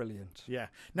ones. Brilliant. Yeah.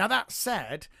 Now, that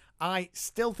said, I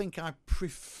still think I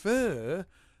prefer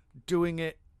doing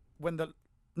it when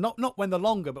not when they're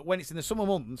longer, but when it's in the summer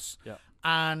months. Yeah.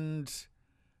 And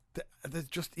there's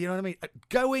just, you know what I mean?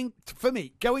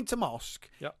 Going to mosque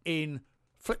Yep. in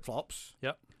flip-flops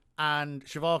Yep. and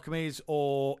shalwar kameez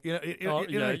or,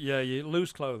 You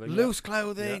loose clothing. loose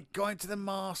clothing, Yeah. going to the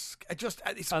mosque. There's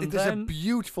And a then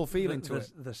beautiful feeling to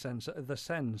it. The sense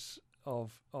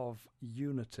of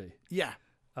unity Yeah.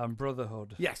 and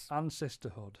brotherhood. Yes. And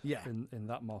sisterhood. Yeah. In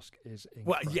that mosque is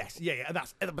incredible. Well, yes. Yeah.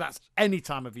 That's any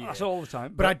time of year. That's all the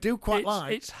time. But I do quite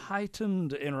like. It's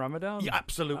heightened in Ramadan. Yeah,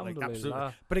 absolutely.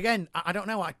 Alhamdulillah. But again, I don't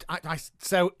know.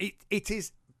 So it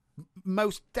is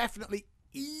most definitely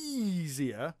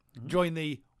easier during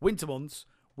the winter months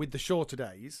with the shorter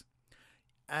days.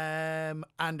 And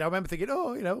I remember thinking,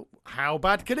 how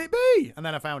bad can it be? And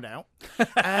then I found out.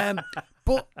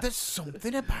 But there's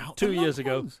something about 2 the long years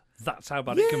ago, ones. that's how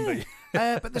bad it can be.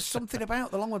 But there's something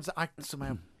about the long ones that I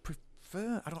somehow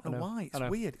prefer. I don't know why. It's I know.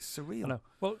 weird. It's surreal. I know.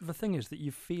 Well, the thing is that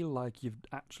you feel like you've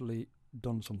actually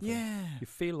done something. Yeah. You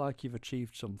feel like you've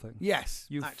achieved something. Yes.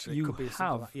 You actually, you it could be something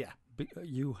have like, yeah.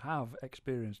 You have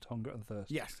experienced hunger and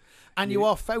thirst. Yes. And you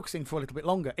are focusing for a little bit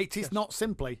longer. It is Yes. not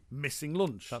simply missing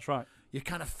lunch. That's right. You're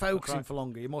kind of focusing right. for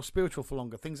longer. You're more spiritual for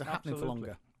longer. Things are happening for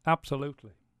longer.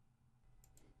 Absolutely.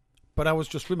 But I was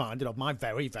just reminded of my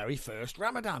very, very first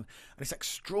Ramadan. And it's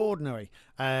extraordinary.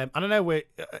 And I know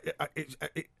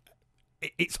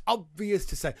it's obvious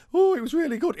to say, it was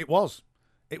really good. It was.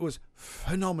 It was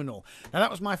phenomenal. Now,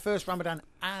 that was my first Ramadan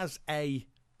as a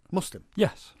Muslim.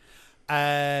 Yes.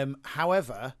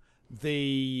 However,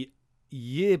 the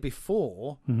year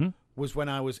before was when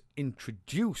I was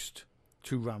introduced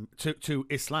to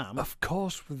Islam. Of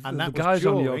course, with And the that was guys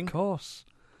on your during- course.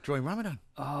 during Ramadan.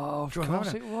 Oh, of During course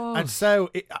Ramadan. it was. And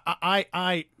so it's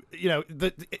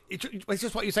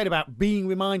just what you said about being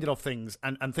reminded of things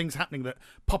and things happening that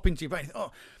pop into your brain.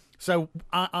 So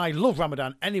I love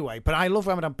Ramadan anyway, but I love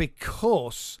Ramadan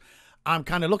because I'm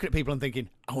kind of looking at people and thinking,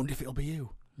 I wonder if it'll be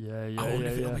you. Yeah. I wonder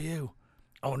if it'll be you.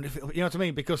 I wonder if it'll, you know what I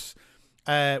mean? Because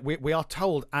we are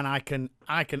told, and I can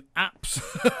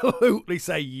absolutely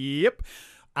say, yep.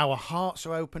 Our hearts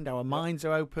are opened, our minds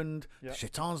are opened, Yep.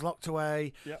 shaitan's locked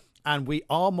away, Yep. and we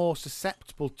are more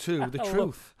susceptible to the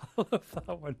truth. I love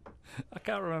that one. I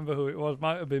can't remember who it was.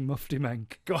 Might have been Mufti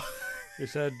Menk. Go on. He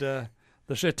said, the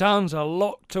shaitans are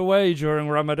locked away during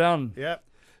Ramadan. Yep.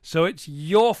 So it's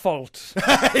your fault.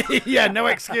 Yeah, no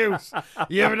excuse.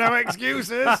 You have no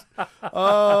excuses.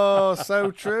 Oh,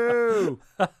 so true.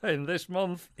 In this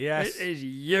month, Yes. it is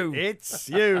you. It's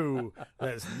you.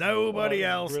 There's nobody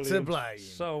else to Brilliant. blame.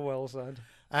 So well said.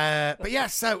 But yeah,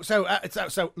 so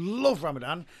love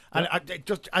Ramadan, and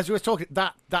just as we were talking,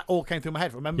 that all came through my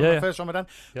head. Remember my first Ramadan,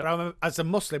 but I remember, as a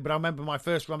Muslim, but I remember my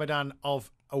first Ramadan of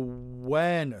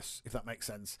awareness, if that makes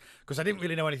sense, because I didn't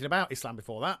really know anything about Islam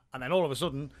before that, and then all of a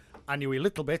sudden I knew a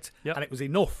little bit, and it was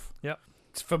enough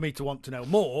for me to want to know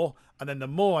more, and then the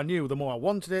more I knew, the more I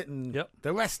wanted it, and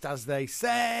the rest, as they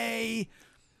say.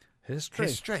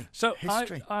 History. So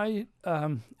History. I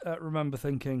remember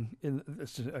thinking,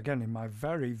 again in my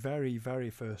very, very, very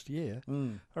first year,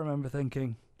 I remember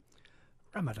thinking,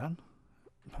 Ramadan,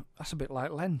 that's a bit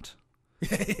like Lent.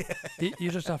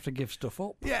 You just have to give stuff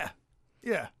up. Yeah.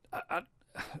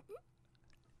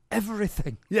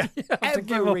 Everything. Yeah, You have to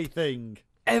give up everything.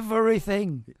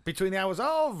 everything. Between the hours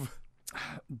of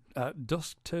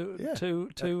Dusk to dawn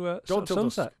till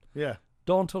sunset. dusk. Yeah.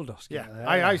 Dawn till dusk. Yeah.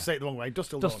 I say it the wrong way. Dusk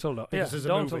till dawn. Dusk till dusk. Because Yeah, there's a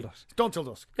dawn movie. till dusk. It's dawn till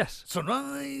dusk. Yes.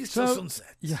 Sunrise So to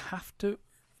sunset. you have to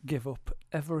give up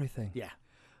everything. Yeah.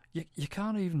 You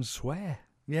can't even swear.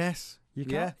 Yes. You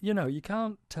can't. You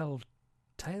can't tell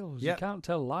tales. Yeah. You can't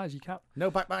tell lies. You can't. No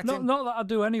backbiting. Not that I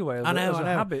do anyway. As I know, as I a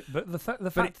know. habit, but the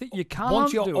fact that you can't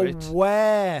Once you're do it.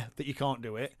 aware that you can't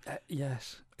do it,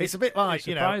 Yes. it's a bit like, It's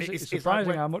you know, surprising, it's it's like surprising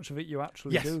when- how much of it you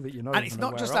actually Yes. do that you know. And it's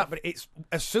not just that, but it's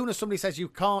as soon as somebody says you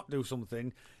can't do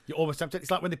something, you're almost tempted. It's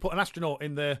like when they put an astronaut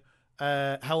in the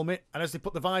helmet, and as they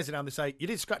put the visor down, they say, "You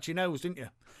did scratch your nose, didn't you?"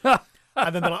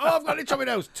 And then they're like, "Oh, I've got an itch on my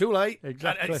nose." Too late.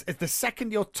 Exactly. And it's the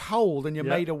second you're told and you're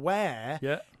made aware,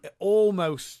 it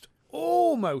almost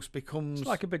becomes It's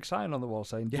like a big sign on the wall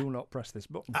saying, "Do not press this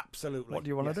button." absolutely. What do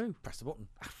you want to do? Press the button.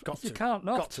 Got You to. can't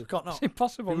not. Got to. Can't not. It's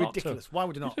impossible It'd not be ridiculous. Why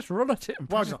would you to. not? You just run at it and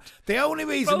Why press would you it. not? The only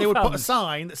reason Both they would put a hands.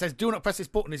 sign that says "Do not press this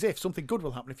button" is if something good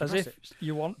will happen if you As press if it.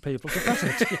 you want people to press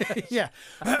it. Yeah.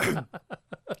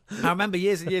 I remember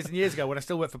years and years and years ago when I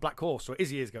still worked for Black Horse, so it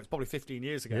is years ago, it's probably 15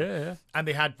 years ago. Yeah. And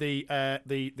they had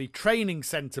the training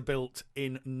centre built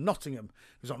in Nottingham.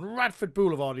 It was on Radford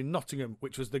Boulevard in Nottingham,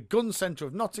 which was the gun centre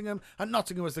of Nottingham, and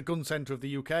Nottingham was the gun centre of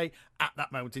the UK at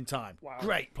that moment in time. Wow.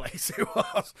 Great place it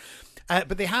was.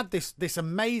 But they had this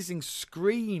amazing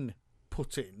screen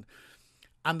put in,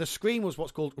 and the screen was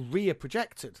what's called rear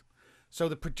projected. So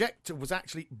the projector was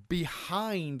actually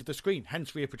behind the screen,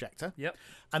 hence rear projector. Yep.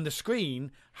 And the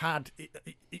screen had,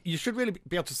 you should really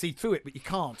be able to see through it, but you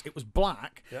can't. It was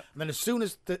black. Yep. And then as soon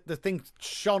as the thing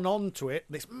shone onto it,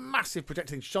 this massive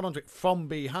projector thing shone onto it from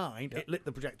behind, it lit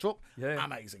the projector up. Yeah.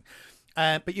 Amazing.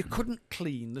 But you couldn't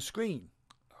clean the screen.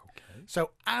 Okay.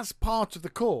 So as part of the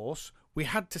course, we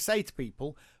had to say to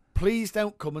people, please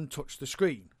don't come and touch the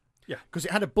screen. Yeah. Because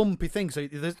it had a bumpy thing. So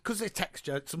because there's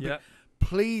texture,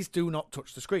 please do not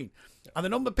touch the screen. And the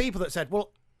number of people that said,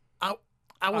 well, I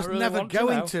was really never want to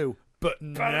going know. to, but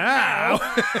now.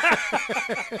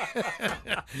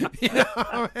 You know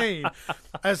what I mean?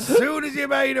 As soon as you're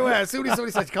made aware, as soon as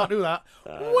somebody says you can't do that,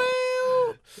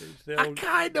 well, I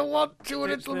kind of want to a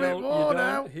little bit more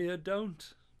now. Here,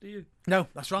 don't. Do you? No,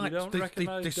 that's right. You don't The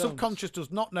recognise don'ts. subconscious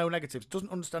does not know negatives,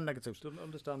 doesn't understand negatives. Doesn't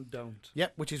understand. Don't.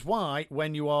 Yep, which is why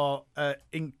when you are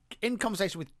in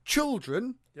conversation with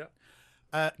children,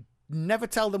 never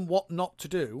tell them what not to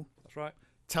do. That's right.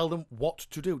 Tell them what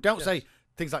to do. Don't say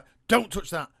things like, don't touch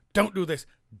that, don't do this,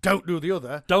 don't do the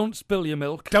other. Don't spill your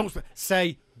milk.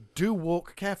 Say, do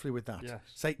walk carefully with that. Yes.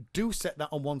 Say, do set that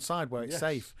on one side where it's Yes.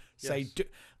 safe. Say, Yes. do,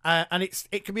 and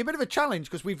it can be a bit of a challenge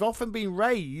because we've often been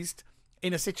raised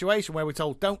in a situation where we're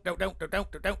told, don't. What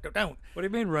do you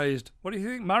mean raised? What do you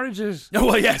think marriage is? Oh,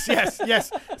 well, yes.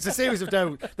 It's a series of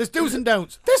don'ts. There's do's and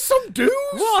don'ts. There's some do's.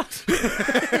 What?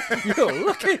 You're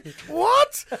lucky.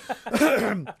 What?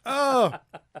 Oh.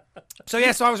 So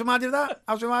I was reminded of that.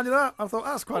 I thought,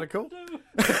 that's quite cool.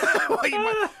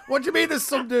 What do you mean there's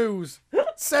some do's?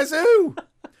 Says who?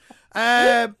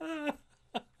 I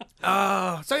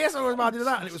was reminded of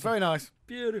that, and it was very nice.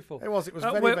 Beautiful. It was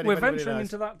very, we're very, very, very venturing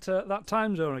nice. into that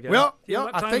time zone again. Well, You know,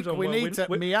 yeah, that I time think zone we where need to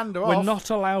meander off. We're not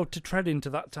allowed to tread into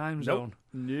that time zone.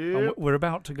 Nope. And we're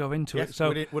about to go into Yes, it. So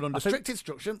we're under I think strict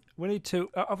instruction. we need to.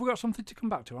 Have we got something to come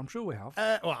back to? I'm sure we have.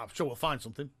 Well, I'm sure we'll find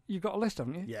something. You've got a list,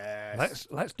 haven't you? Yes.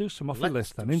 Let's do some off the Let's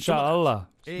list then. do some of Inshallah.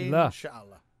 Bismillah.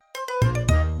 Inshallah.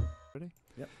 Ready?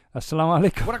 Yep. Assalamu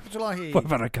alaikum. What happened to Lahi? Wa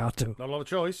barakatuh. Not a lot of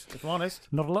choice, if I'm honest.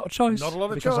 Not a lot of choice. Not a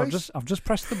lot of because choice. I've just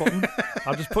pressed the button.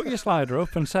 I've just put your slider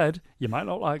up and said you might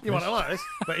not like You this. might not like this,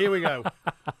 but here we go.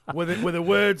 With the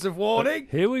words of warning.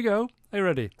 Here we go. Are you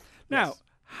ready? Now,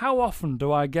 how often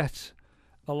do I get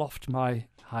aloft my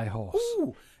high horse?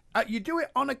 Ooh, you do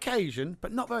it on occasion,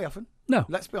 but not very often. No.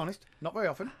 Let's be honest, not very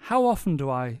often. How often do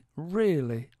I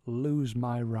really lose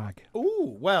my rag?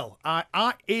 Ooh, well, I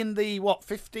in the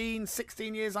 15,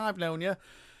 16 years I've known you,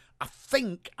 I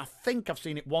think I've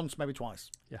seen it once, maybe twice.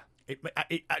 Yeah.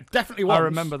 It definitely once. I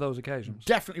remember those occasions.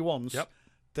 Definitely once. Yep.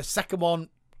 The second one,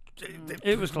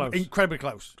 It was close. incredibly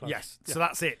close. Yes. Yeah. So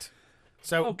that's it.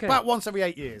 So Okay. about once every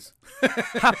 8 years.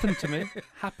 Happened to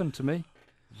me.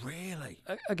 Really?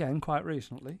 Again, quite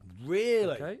recently.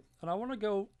 Really? Okay, and I want to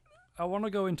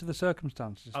go into the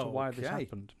circumstances as to why this Okay.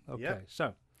 happened. Okay, Yep.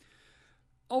 so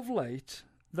of late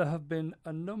there have been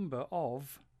a number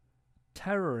of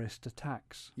terrorist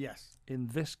attacks Yes. in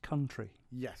this country,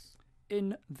 Yes.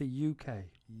 in the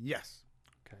UK. Yes.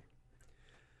 Okay,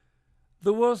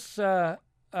 there was there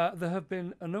have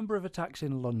been a number of attacks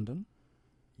in London,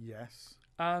 Yes.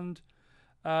 and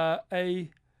there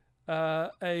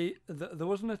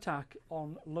was an attack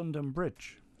on London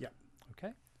Bridge. Yeah.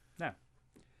 Okay. Now,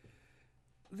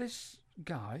 this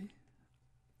guy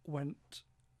went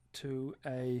to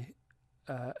a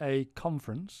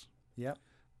conference. Yep.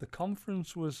 The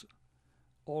conference was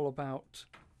all about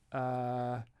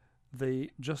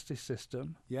the justice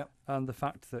system Yep. and the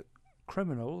fact that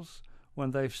criminals,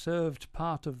 when they've served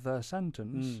part of their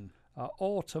sentence, are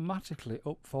automatically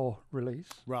up for release.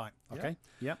 Right. Okay.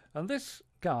 Yep. And this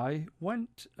guy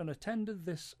went and attended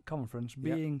this conference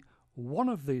being one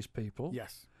of these people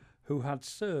Yes. who had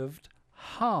served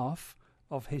half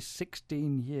of his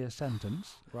 16-year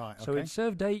sentence. Right. Okay. So he'd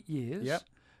served 8 years Yep.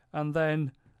 and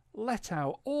then let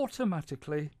out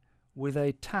automatically with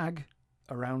a tag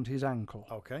around his ankle.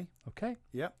 Okay. Okay?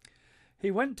 Yep.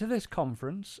 He went to this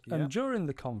conference, Yep. and during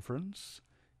the conference,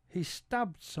 he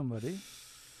stabbed somebody.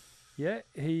 Yeah,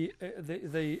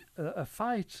 a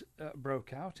fight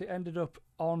broke out. It ended up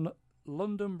on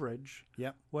London Bridge,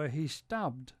 Yep. where he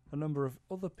stabbed a number of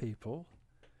other people,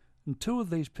 and 2 of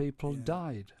these people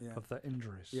died Yeah. of their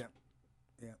injuries. Yeah.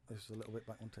 Yeah. This is a little bit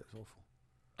back, wasn't it? It's awful.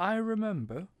 I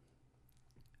remember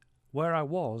where I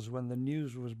was when the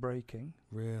news was breaking.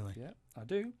 Really? Yeah, I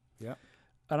do. Yeah.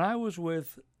 And I was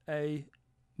with a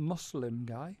Muslim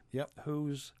guy Yep.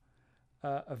 who's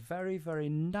a very, very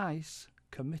nice,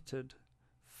 committed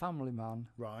family man,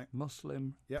 Right.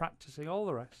 Muslim, Yep. practicing all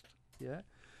the rest. Yeah.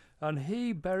 And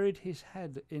he buried his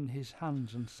head in his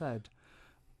hands and said,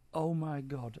 "Oh my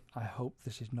God, I hope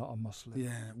this is not a Muslim.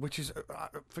 Yeah. Which is,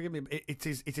 forgive me, it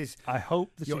is I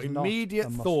hope this your is not immediate a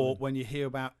Muslim." thought when you hear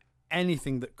about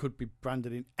anything that could be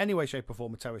branded in any way, shape, or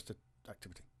form a terrorist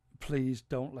activity. Please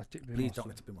don't let it be Please Muslim. don't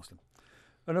let it be Muslim.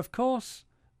 And of course,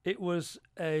 it was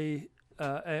an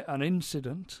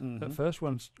incident at first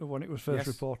when it was first Yes.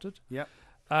 reported. Yep.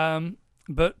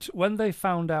 But when they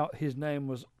found out his name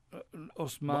was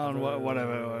Usman,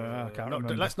 whatever, I can't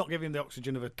remember. Let's not give him the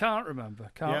oxygen of a. Can't remember.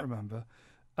 Yeah. Remember.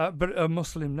 But a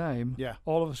Muslim name. Yeah.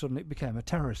 All of a sudden, it became a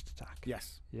terrorist attack.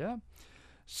 Yes. Yeah.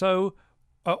 So,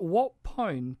 at what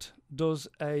point does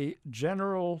a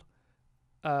general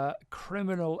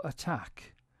criminal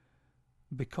attack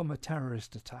become a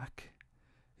terrorist attack?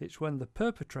 It's when the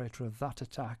perpetrator of that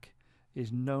attack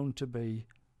is known to be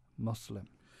Muslim.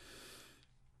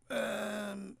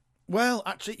 Well,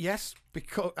 actually, yes,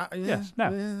 because Yes. Now,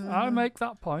 I make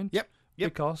that point Yep.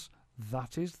 because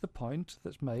that is the point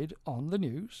that's made on the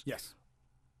news. Yes.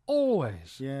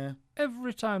 Always. Yeah.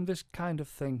 Every time this kind of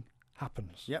thing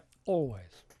happens. Yep.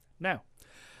 Always. Now,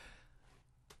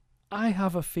 I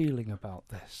have a feeling about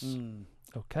this.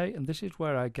 Okay, and this is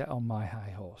where I get on my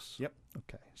high horse. Yep.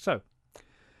 Okay, so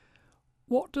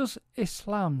what does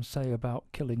Islam say about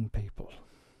killing people?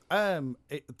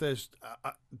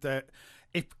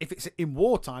 If it's in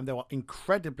wartime, there are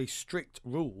incredibly strict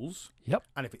rules. Yep.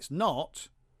 And if it's not,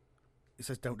 it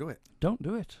says don't do it. Don't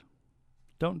do it.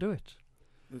 Don't do it.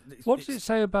 What does it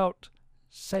say about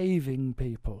saving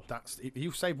people? That's if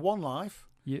you save one life,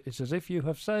 It's as if you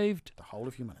have saved, the whole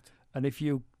of humanity. and if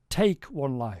you take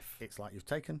one life, It's like you've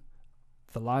taken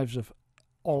the lives of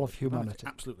all of humanity.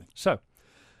 Absolutely. So,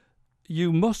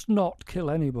 you must not kill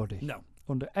anybody No.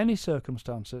 under any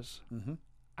circumstances Mm-hmm.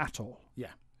 at all.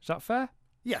 Yeah. Is that fair?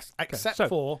 Yes, except so-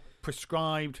 for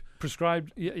prescribed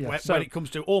Prescribed. Yeah. when it comes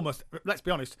to almost. Let's be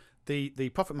honest. The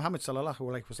Prophet Muhammad sallallahu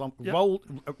alaihi wasallam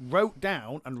Yeah. wrote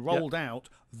down and rolled out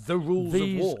the rules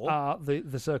these of war. are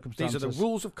the circumstances. These are the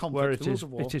rules of where conflict, the rules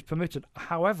of war. it is permitted.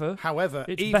 However, However,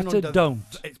 it's even better under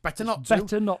don't. It's better not better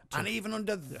to. not to. And even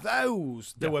under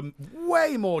those, there Yeah. were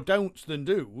way more don'ts than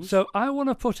do's. So I want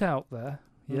to put out there,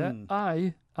 Hmm.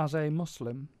 I, as a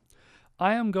Muslim,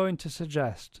 I am going to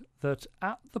suggest that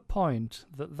at the point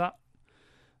that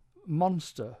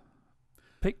monster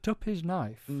picked up his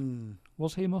knife,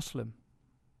 was he Muslim?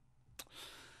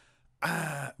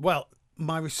 Well,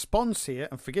 my response here,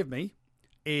 and forgive me,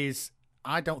 is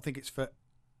I don't think it's for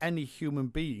any human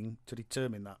being to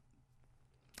determine that.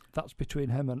 that's between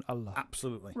him and Allah.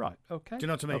 Absolutely. Right. Okay. Do you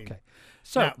know what I mean? Okay.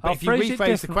 So Now, but I'll if you phrase it rephrase the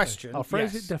differently. question, I'll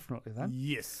phrase yes. it differently then.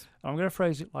 Yes. I'm going to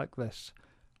phrase it like this: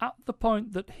 at the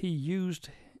point that he used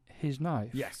his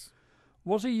knife, Yes.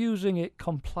 was he using it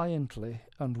compliantly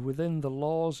and within the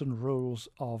laws and rules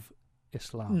of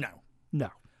Islam? No. No.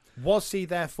 Was he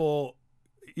therefore,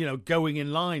 going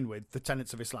in line with the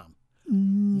tenets of Islam?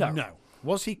 No. No.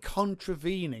 Was he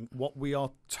contravening what we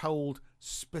are told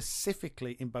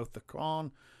specifically in both the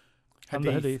Quran And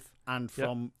the Hadith. and Yep.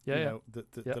 from Yeah.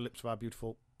 the lips of our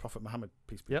beautiful Prophet Muhammad,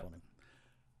 peace be Yep. upon him?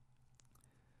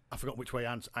 I forgot which way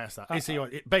I asked that. Uh, Is he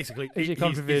basically? Is he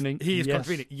contravening? He is Yes.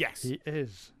 contravening. Yes. He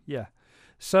is. Yeah.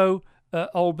 So,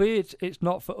 albeit it's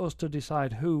not for us to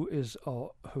decide who is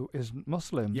or who isn't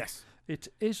Muslim. Yes. It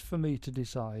is for me to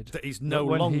decide That he's that no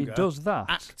when longer he does that,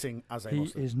 acting as a he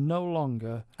Muslim. is no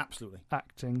longer Absolutely.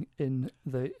 acting in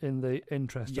the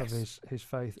interest Yes. of his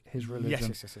faith, his Yes. religion.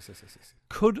 Yes.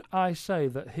 Could I say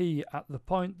that he, at the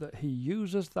point that he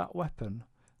uses that weapon,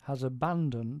 has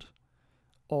abandoned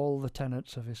all the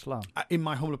tenets of Islam? In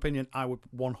my humble opinion, I would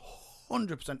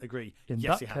 100% agree. In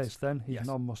yes, that he case, has. then he's Yes.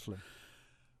 non-Muslim.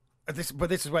 But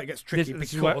this is where it gets tricky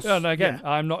This is because where, and again, yeah.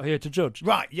 I'm not here to judge.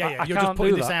 Right, yeah. I You're can't just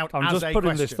putting do this that. out I'm as just a putting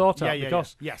question. this thought out yeah,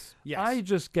 because yes. I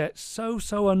just get so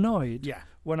annoyed Yeah.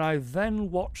 when I then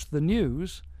watch the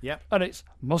news Yep. and it's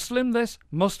Muslim this,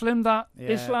 Muslim that, Yeah.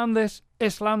 Islam this,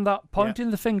 Islam that,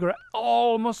 pointing the finger at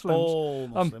all Muslims, All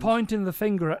Muslims. and pointing the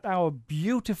finger at our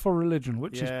beautiful religion,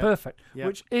 which is Yeah. perfect, Yep.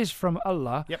 which is from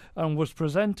Allah Yep. and was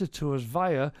presented to us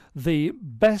via the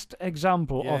best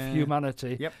example of Yeah.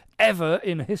 humanity Yep. ever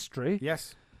in history.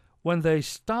 Yes. When they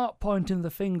start pointing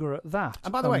the finger at that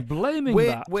And by the way, blaming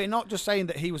we're, that, we're not just saying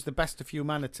that he was the best of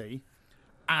humanity.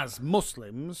 As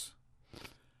Muslims,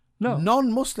 no,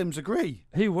 non-Muslims agree.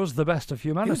 he was the best of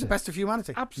humanity. He was the best of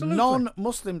humanity. Absolutely.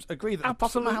 Non-Muslims agree that the Prophet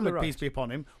Absolutely Muhammad, right. peace be upon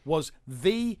him, was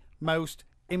the most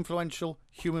influential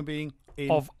human being in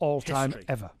of all time history.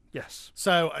 ever. Yes.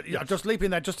 So I'm just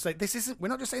leaping there just to say this isn't. We're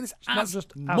not just saying this not as,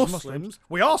 just as Muslims. Muslims.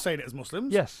 We are saying it as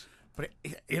Muslims. Yes. But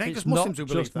it ain't It's just Muslims not who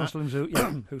believe just that. Muslims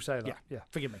who say that. Yeah. Yeah.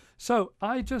 Forgive me. So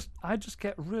I just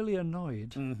get really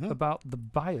annoyed about the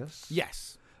bias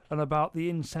Yes. and about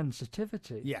the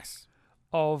insensitivity Yes.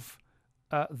 of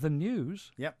the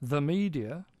news, Yep. the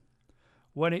media,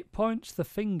 when it points the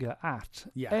finger at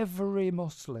Yeah. every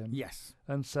Muslim Yes.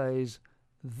 and says,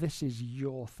 "This is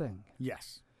your thing."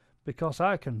 Yes. Because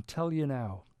I can tell you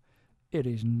now, it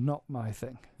is not my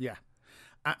thing. Yeah.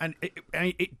 And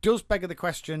it does beg the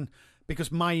question,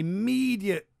 because my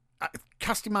immediate,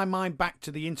 casting my mind back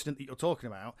to the incident that you're talking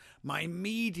about,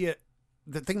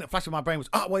 the thing that flashed in my brain was,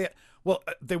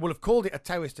 they will have called it a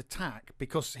terrorist attack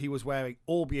because he was wearing,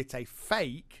 albeit a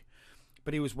fake,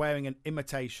 but he was wearing an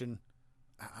imitation,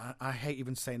 I hate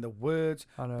even saying the words,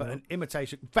 I know. but an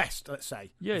imitation vest, let's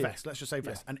say. Yeah, yeah. Vest, let's just say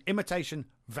vest. An imitation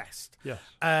vest. Yes.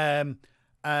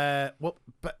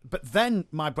 But then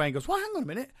my brain goes, well, hang on a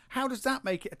minute. How does that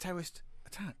make it a terrorist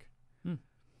attack?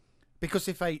 Because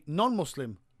if a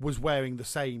non-Muslim was wearing the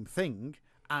same thing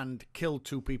and killed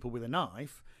two people with a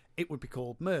knife, it would be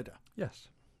called murder. Yes.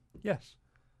 Yes.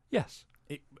 Yes.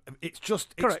 It's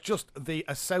just Correct. the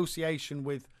association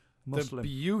with Muslim. the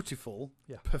beautiful,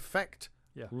 Yeah. perfect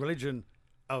Yeah. religion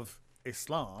of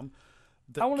Islam.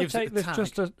 That I want to gives it take the this tag.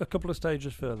 just a couple of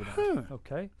stages further now.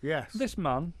 Okay. Yes. This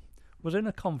man was in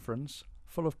a conference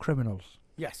full of criminals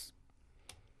Yes.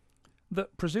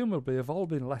 that presumably have all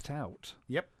been let out,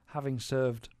 Yep. having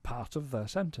served part of their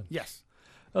sentence. Yes.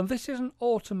 And this is an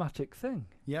automatic thing.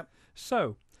 Yep.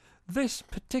 So, this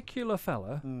particular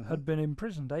fella had been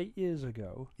imprisoned 8 years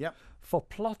ago Yep. for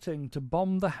plotting to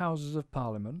bomb the Houses of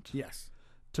Parliament, Yes.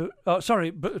 to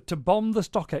bomb the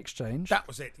stock exchange. That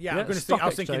was it. Yeah, Yeah, I'm going to stock think. I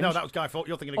was thinking, no, exchange. that was Guy Fawkes.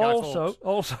 You're thinking of Guy Fawkes.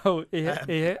 Also, he had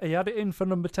it in for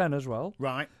number 10 as well.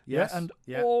 Right. Yes. Yeah, and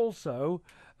yeah. also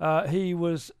he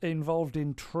was involved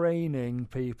in training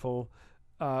people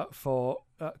for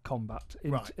combat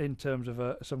in terms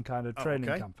of some kind of training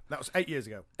okay. camp. That was 8 years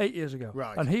ago. 8 years ago.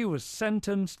 Right. And he was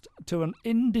sentenced to an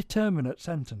indeterminate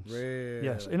sentence. Really?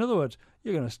 Yes. In other words,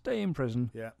 you're going to stay in prison.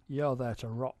 Yeah. You're there to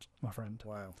rot, my friend.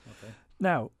 Wow. Okay.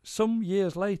 Now, some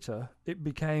years later, it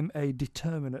became a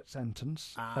determinate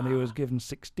sentence, and he was given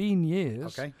 16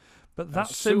 years. Okay. But that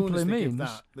As soon simply as they give means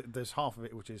that, there's half of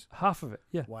it, which is half of it.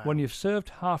 Yeah. Wow. When you've served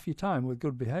half your time with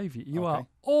good behaviour, you are Okay.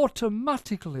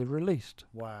 automatically released,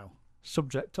 wow.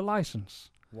 subject to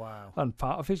licence. Wow. And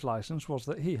part of his licence was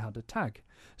that he had a tag.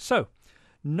 So,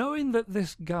 knowing that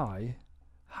this guy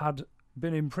had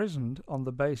been imprisoned on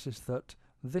the basis that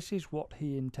this is what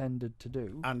he intended to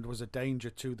do, And was a danger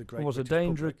to the great was a British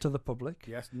danger public. to the public,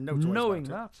 Yes. No. Two ways knowing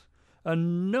about it. that,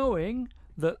 and knowing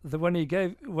that when they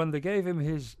gave him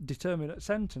his determinate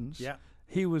sentence, Yeah.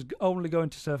 he was only going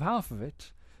to serve half of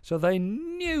it. So they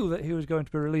knew that he was going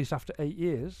to be released after 8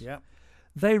 years. Yeah.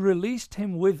 They released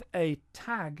him with a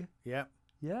tag. Yeah.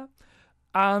 Yeah.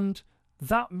 And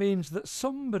that means that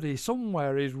somebody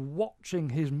somewhere is watching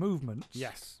his movements.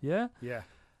 Yes. Yeah. Yeah.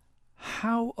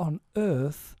 How on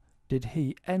earth did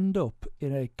he end up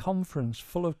in a conference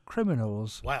full of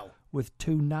criminals Well, with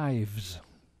 2 knives?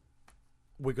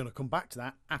 we're going to come back to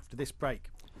that after this break.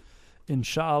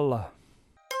 Inshallah.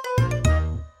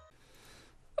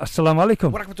 Assalamu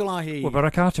alaikum. Wa rahmatullahi. Wa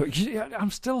barakatuh.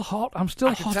 I'm still hot. I'm still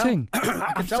I can tell. hotting.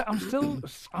 can tell. I'm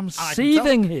I can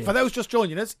seething tell. here. For those just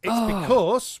joining us, it's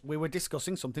because we were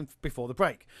discussing something before the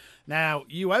break. Now,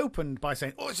 you opened by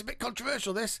saying, "Oh, it's a bit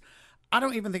controversial." This, I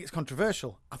don't even think it's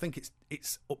controversial. I think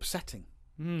it's upsetting.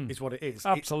 Is what it is.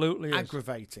 Absolutely it's is.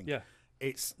 aggravating. Yeah.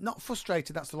 It's not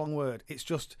frustrated. That's the wrong word. It's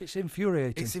just It's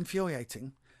infuriating. it's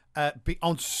infuriating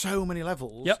on so many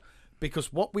levels. Yep.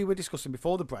 Because what we were discussing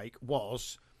before the break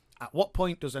was, at what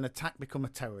point does an attack become a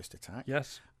terrorist attack?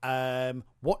 Yes.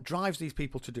 What drives these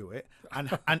people to do it,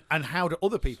 and how do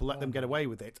other people let them get away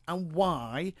with it, and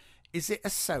why is it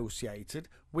associated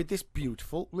with this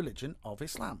beautiful religion of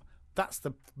Islam? That's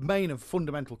the main and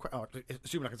fundamental.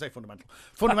 Assuming I can say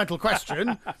fundamental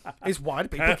question is why do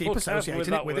people Careful, keep careful associating with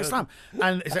it that with word. Islam?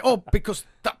 And they say, "Oh, because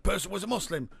that person was a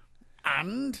Muslim."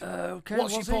 And Okay,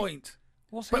 what's your was he? point?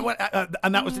 Was But he?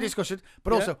 and that was the discussion.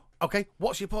 But Yeah. also, okay,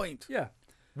 what's your point? Yeah.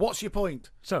 What's your point?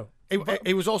 So.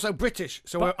 He was also British,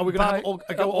 so but are we going to have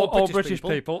a go at all British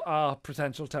people are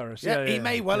potential terrorists. Yeah, Yeah, he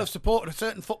may well have supported a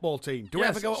certain football team. Do we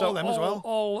ever go at all them as well?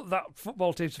 All that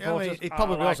football team Yeah, I mean, supporters. he'd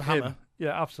probably are like also him. hammer.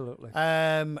 Yeah, absolutely.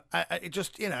 It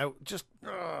just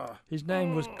His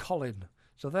name was Colin,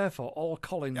 so therefore all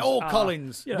Collins. all are,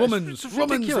 Collins, you know, Rummans, it's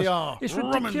Rummans ridiculous. they are. It's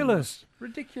Rummans. ridiculous.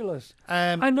 Ridiculous.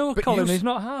 I I know but Colin. you- He's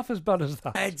not half as bad as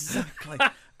that. Exactly.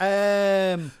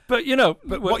 But you know,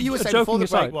 But what you were saying joking before the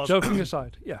break aside, was- joking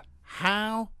aside. Yeah.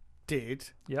 How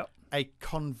did Yep.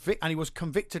 and he was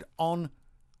convicted on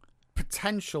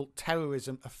potential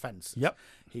terrorism offences. Yep.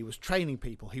 He was training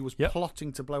people. He was Yep.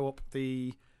 plotting to blow up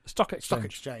the Stock exchange. stock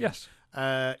exchange.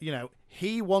 Yes.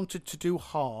 He wanted to do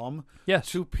harm Yes.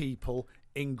 to people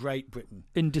in Great Britain.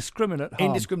 Indiscriminate harm.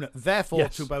 Indiscriminate. Therefore,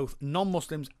 Yes. to both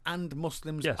non-Muslims and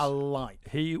Muslims Yes. alike.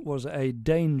 He was a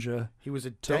danger He was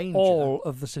a to danger all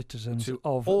of the citizens to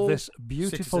of all this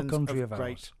beautiful citizens country of of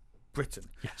Great ours. Britain.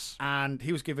 Yes. And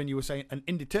he was given, you were saying, an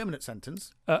indeterminate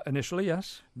sentence. Initially,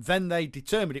 yes. Then they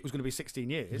determined it was going to be 16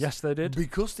 years. Yes, they did.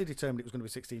 Because they determined it was going to be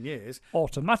 16 years,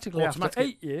 Automatically after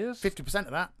Automatically, 8 years. 50%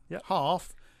 of that, Yep.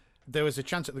 half, there was a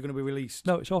chance that they're going to be released.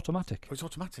 No, it's automatic. Oh, it's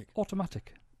automatic.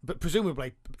 Automatic. But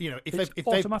presumably, if It's they've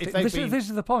automatic. This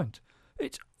is the point.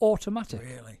 It's automatic.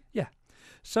 really, Yeah.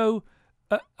 So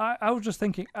I was just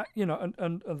thinking,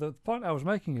 and the point I was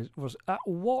making was at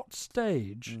what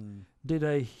stage did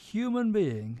a human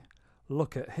being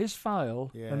look at his file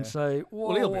Yeah. and say,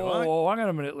 Well, he'll be all right. whoa, hang on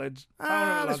a minute, lads.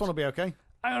 this one will be okay.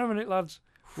 Hang on a minute, lads.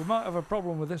 We might have a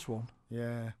problem with this one.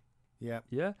 Yeah, yeah,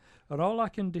 Yeah. And all I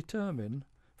can determine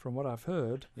from what I've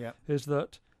heard yeah. is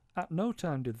that at no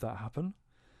time did that happen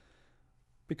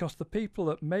because the people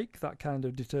that make that kind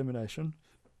of determination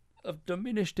have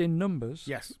diminished in numbers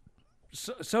Yes.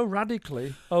 so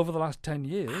radically over the last 10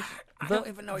 years I that don't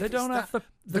even know if they it's don't have that-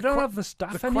 they the don't que- have the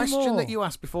staff The anymore. question that you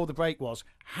asked before the break was,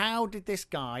 how did this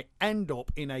guy end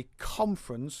up in a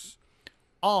conference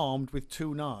armed with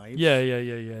 2 knives yeah.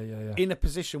 in a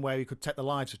position where he could take the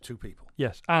lives of 2 people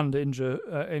Yes, and injure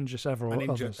several and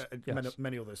injure others. Yes.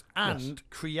 many others, and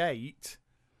create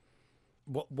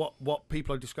what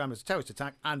people are describing as a terrorist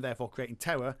attack, and therefore creating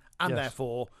terror, and Yes.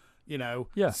 therefore,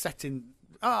 Yeah. setting.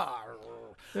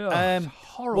 Yeah, it's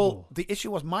horrible. Well, the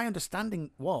issue was, my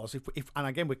understanding was, if and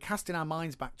again we're casting our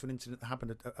minds back to an incident that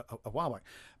happened a while back,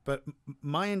 but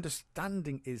my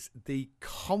understanding is the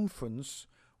conference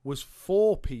was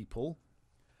for people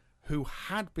who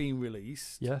had been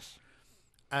released, Yes.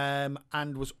 and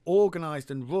was organised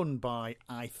and run by,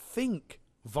 I think,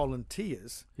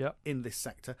 volunteers Yep. in this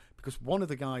sector, because one of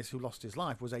the guys who lost his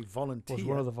life was a volunteer Was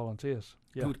one of the volunteers.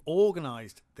 Yeah. who'd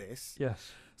organised this.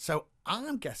 Yes. So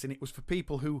I'm guessing it was for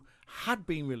people who had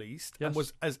been released and Yes.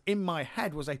 was, as in my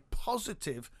head, was a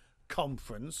positive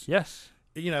conference. Yes.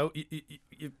 You,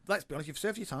 let's be honest, you've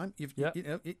served your time. Yeah.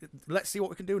 Let's see what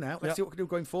we can do now. Let's Yeah. see what we can do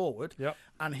going forward. Yep.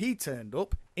 And he turned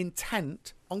up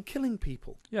intent on killing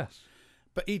people. Yes.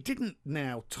 But he didn't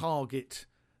now target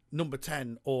Number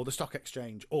 10 or the stock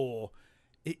exchange, or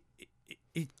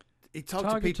he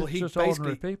targeted people he just basically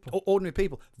ordinary people. ordinary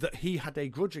people that he had a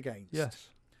grudge against. Yes.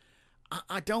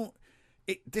 I don't.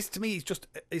 this to me is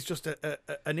just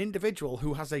an individual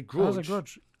who has a grudge. Has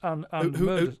a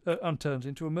grudge and turns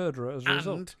into a murderer as a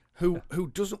result.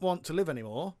 Who doesn't want to live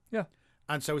anymore. Yeah.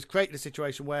 And so has created a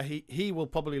situation where he will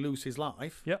probably lose his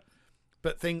life. Yeah.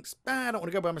 But thinks, I don't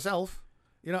want to go by myself.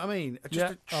 You know what I mean?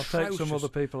 Just I'll take some other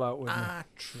people out with me.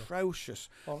 Atrocious.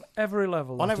 On every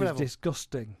level. On every is level.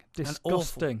 Disgusting.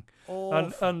 Disgusting.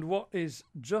 Awful. And what is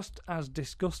just as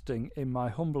disgusting, in my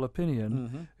humble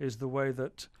opinion, is the way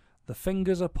that the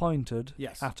fingers are pointed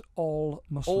at all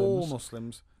Muslims. All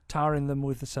Muslims. Tarring them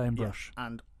with the same brush.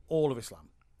 And all of Islam.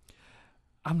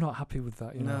 I'm not happy with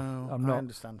that, you know. I'm not. I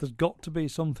understand. There's got to be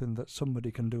something that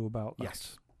somebody can do about that.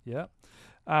 Yes. Yeah.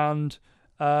 And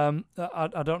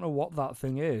I don't know what that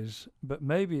thing is, but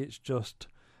maybe it's just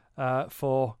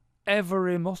for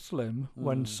every Muslim,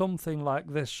 when something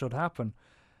like this should happen,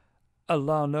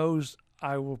 Allah knows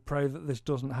I will pray that this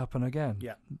doesn't happen again.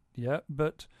 Yeah. Yeah,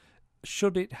 but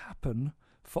should it happen,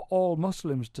 for all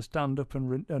Muslims to stand up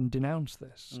and denounce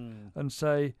this and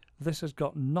say, this has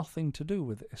got nothing to do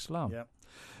with Islam. Yeah.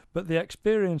 But the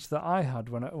experience that I had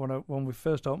when we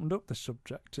first opened up this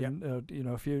subject,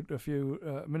 a few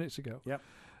minutes ago,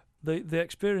 the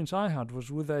experience I had was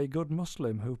with a good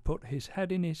Muslim who put his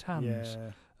head in his hands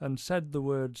and said the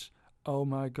words, "Oh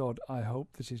my God, I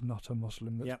hope this is not a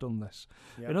Muslim that's done this."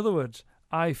 In other words,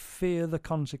 I fear the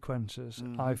consequences.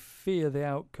 I fear the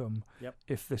outcome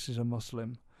if this is a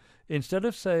Muslim. Instead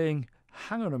of saying,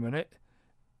 "Hang on a minute,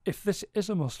 if this is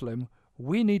a Muslim,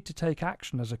 we need to take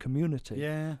action as a community,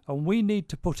 and we need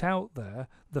to put out there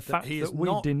the fact that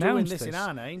we denounce this. In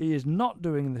our name. He is not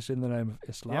doing this in the name of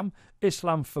Islam.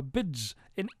 Islam forbids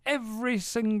in every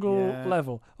single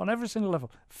level, on every single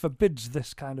level, forbids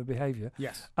this kind of behaviour.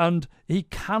 Yes. And he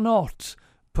cannot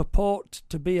purport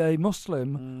to be a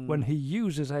Muslim when he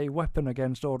uses a weapon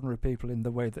against ordinary people in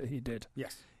the way that he did.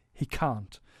 Yes. He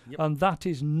can't. And that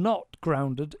is not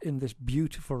grounded in this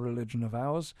beautiful religion of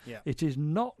ours. It is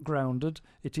not grounded.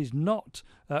 It is not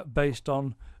based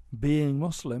on being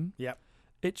Muslim.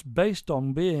 It's based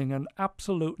on being an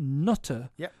absolute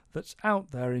nutter that's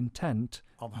out there intent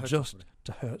just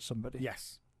to hurt somebody.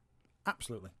 Yes.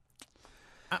 Absolutely.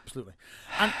 Absolutely.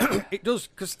 And it does,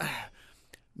 because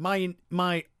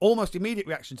my almost immediate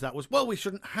reaction to that was, well, we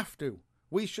shouldn't have to.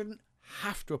 We shouldn't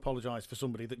have to apologise for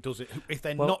somebody that does it if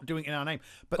they're not doing it in our name.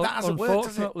 But that hasn't worked,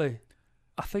 has it? Unfortunately,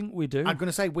 I think we do. I'm going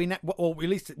to say or at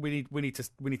least we need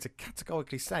to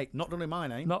categorically say, not done in my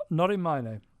name. Not in my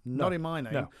name. Not in my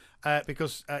name. No.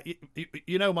 Because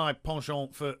you know my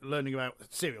penchant for learning about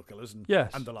serial killers and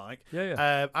the like.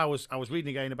 I was reading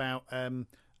again about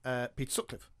Peter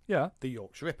Sutcliffe, the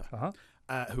Yorkshire Ripper,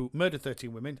 who murdered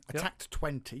 13 women, attacked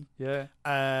 20.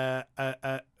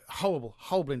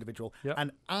 Horrible individual.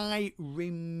 And I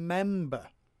remember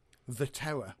the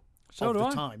terror of the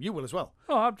time. You will as well.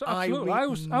 Oh, absolutely. I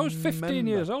was 15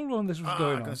 years old when this was going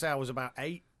on. I'm going to say I was about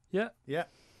 8. Yeah.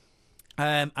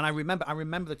 And I remember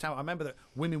the terror. I remember that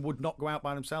women would not go out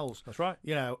by themselves. That's right.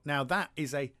 You know, now that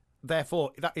is a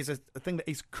thing that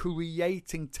is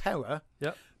creating terror.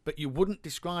 Yeah. But you wouldn't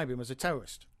describe him as a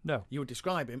terrorist. No. You would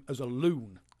describe him as a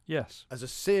loon. Yes. As a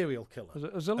serial killer.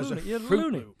 As a loony. As a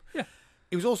fruit loop. Yeah.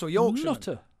 He was also a Yorkshireman.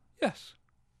 Nutter. Yes.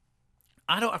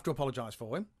 I don't have to apologise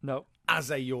for him. No. As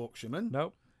a Yorkshireman.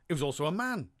 No. He was also a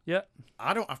man. Yeah.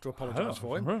 I don't have to apologise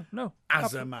for him. No.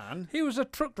 As a man. He was a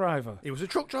truck driver. He was a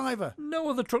truck driver. No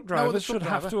other truck driver should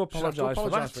have to apologise for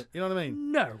that. You know what I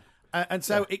mean? No. And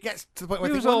so it gets to the point where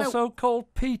he was also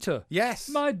called Peter. Yes.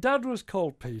 My dad was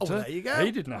called Peter. Oh, there you go.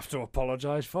 He didn't have to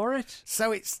apologise for it.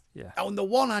 So it's, on the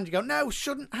one hand, you go, no,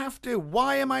 shouldn't have to.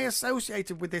 Why am I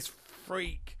associated with this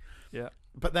freak? Yeah.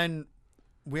 But then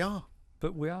we are.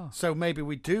 But we are. So maybe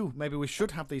we do. Maybe we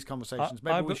should have these conversations.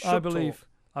 Maybe we should talk.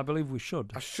 I believe we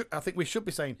should. I think we should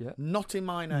be saying, not in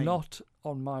my name. Not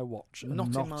on my watch.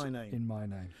 Not in my name. In my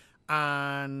name.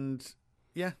 And,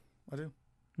 yeah, I do.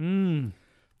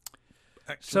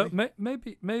 Actually. So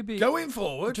maybe going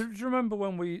forward. Do you remember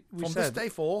when we from said this day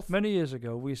forth, many years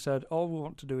ago, we said all we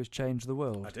want to do is change the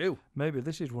world? I do. Maybe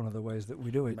this is one of the ways that we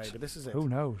do it. Maybe this is it. Who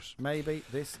knows? Maybe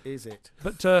this is it.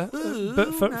 But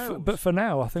for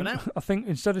now, I think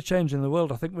instead of changing the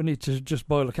world, I think we need to just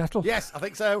boil a kettle. Yes, I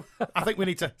think so. I think we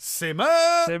need to simmer.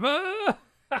 Simmer.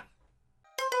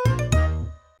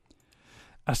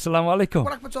 Assalamu alaikum.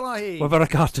 Wa rahmatullahi wa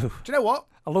barakatuh. Do you know what?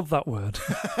 I love that word.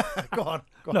 Go on.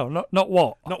 No, not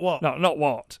what. Not what. No, not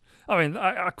what. I mean,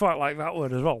 I quite like that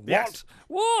word as well. Yes.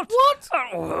 What?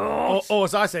 Or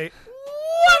as I say,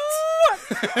 what?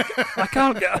 I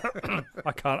can't get.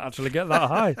 I can't actually get that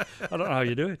high. I don't know how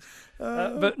you do it.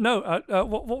 But no.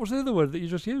 What was the other word that you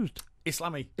just used?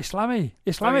 Islami. Islami.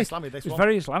 Very Islami. Islami, this It's one.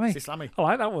 very Islami. It's Islami. I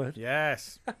like that word.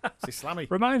 Yes. It's Islami.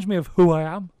 Reminds me of who I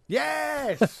am.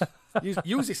 Yes. Use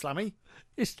Islami.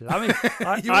 Islami.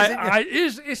 I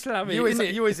is Islami. You is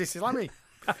innit?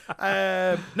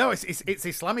 Islami. No, it's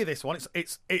Islami. This one.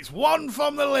 It's one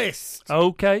from the list,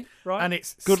 Okay, right. and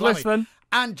it's Good Islami. list then.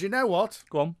 And do you know what?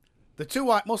 Go on. The two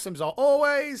white Muslims are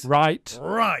always Right.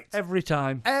 right Every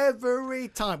time. every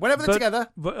time. Whenever they're together.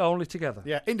 But only together.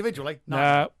 Yeah, individually.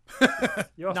 No.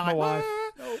 You asked my wife.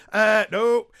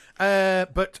 No.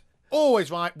 But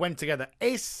always right when together,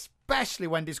 especially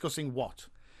when discussing what?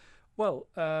 Well,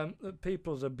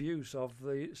 people's abuse of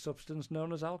the substance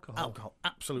known as alcohol. Alcohol.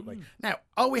 Absolutely. Now,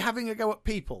 are we having a go at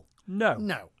people? No.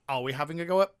 No. Are we having a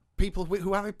go at people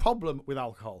who have a problem with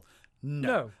alcohol?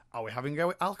 No. Are we having a go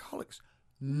at alcoholics?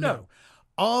 No.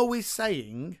 Are we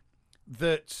saying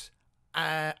that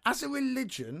as a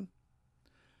religion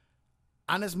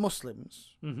and as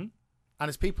Muslims Mm-hmm. and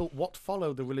as people what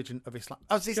follow the religion of Islam,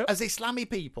 as Islami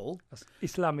people,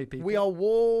 Islami people. we are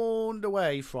warned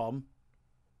away from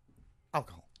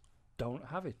alcohol. Don't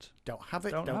have it. Don't have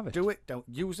it, Don't don't have it. do it, don't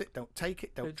use it, don't take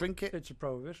it, don't drink it. It's a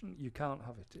prohibition. You can't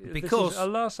have it. Because- this is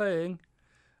Allah saying,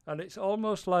 and it's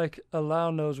almost like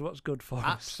Allah knows what's good for us.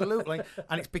 Absolutely.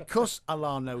 And it's because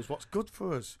Allah knows what's good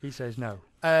for us. He says no.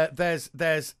 There's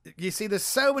you see there's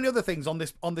so many other things on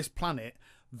this planet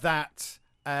that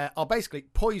are basically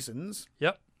poisons,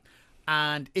 Yep.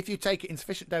 and if you take it in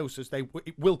sufficient doses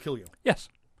it will kill you. Yes.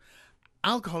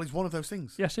 Alcohol is one of those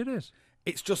things. Yes, it is.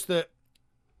 It's just that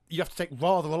you have to take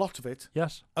rather a lot of it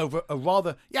Yes. over a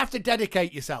rather you have to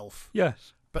dedicate yourself.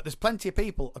 Yes. But there's plenty of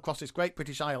people across this great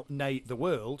British Isle, nay the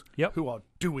world, Yep. who are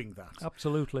doing that.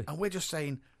 Absolutely. And we're just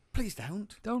saying, please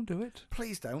don't. Don't do it.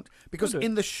 Please don't. Because Don't do it.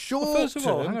 in the short Well, first of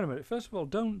all, term, hang on a minute. First of all,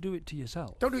 don't do it to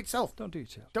yourself. don't do it yourself. Don't do it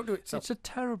to yourself. Don't do it yourself. It's a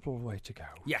terrible way to go.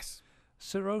 Yes.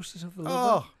 Cirrhosis of the liver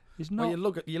Oh, is well,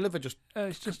 not. your liver just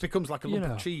It's just becomes like a you lump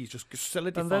know. of cheese, just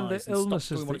solidifies and then the stops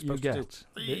illnesses doing what that it's you supposed to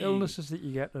get, do. the illnesses that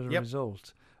you get as a Yep.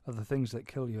 result are the things that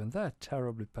kill you, and they're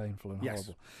terribly painful and Yes.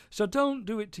 horrible. So don't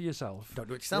do it to yourself. Don't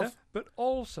do it yourself. yeah? But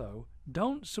also,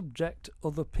 don't subject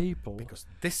other people Because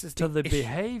this is to the issue.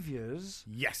 behaviours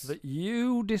Yes. that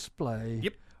you display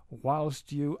Yep.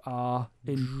 whilst you are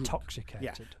intoxicated.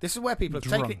 Yeah. This is where people have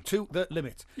taken it Drunk. to the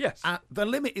limit. Yes. The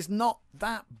limit is not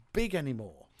that big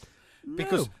anymore.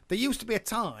 Because No. there used to be a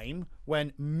time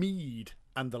when mead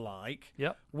and the like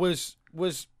Yep. was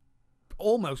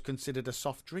almost considered a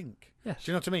soft drink. Yes.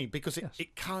 Do you know what I mean? Because Yes.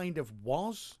 it kind of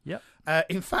was. Yep.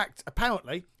 In fact,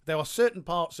 apparently, there are certain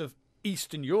parts of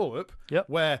Eastern Europe Yep.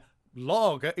 where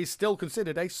lager is still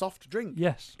considered a soft drink.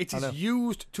 Yes. It I is know.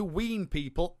 used to wean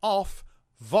people off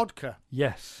vodka.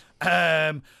 Yes.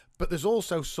 But there's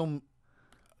also some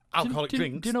alcoholic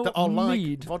drinks do you know that what are like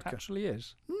mead vodka. actually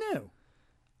is? No.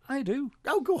 I do.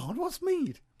 Oh, go on. What's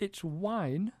mead? It's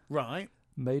wine Right.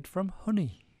 made from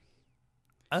honey.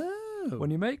 Oh.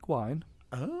 When you make wine,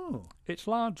 Oh. it's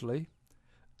largely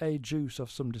a juice of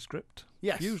some descript.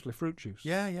 Yes. Usually fruit juice.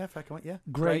 Yeah, fair comment, yeah.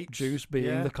 Grape Grapes, juice being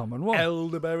yeah. the common one.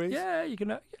 Elderberries. Yeah, you can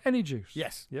have any juice.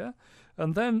 Yes. Yeah.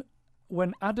 And then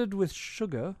when added with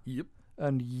sugar Yep.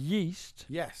 and yeast,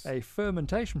 Yes. a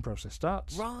fermentation process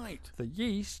starts. Right. The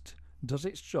yeast does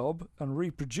its job and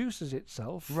reproduces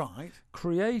itself, Right.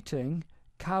 creating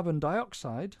carbon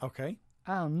dioxide Okay.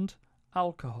 and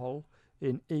alcohol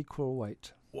in equal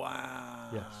weight.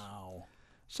 Wow.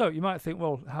 So you might think,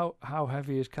 well, how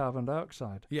heavy is carbon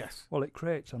dioxide? Yes. Well, it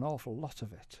creates an awful lot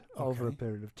of it over a Okay.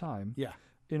 period of time Yeah.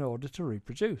 in order to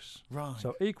reproduce. Right.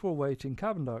 So equal weight in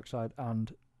carbon dioxide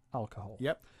and alcohol.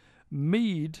 Yep.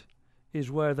 Mead is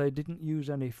where they didn't use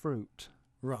any fruit.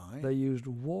 Right. They used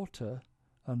water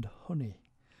and honey.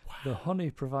 The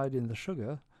honey providing the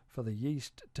sugar for the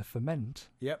yeast to ferment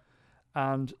Yep.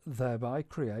 and thereby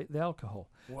create the alcohol.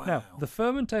 Wow. Now, the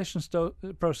fermentation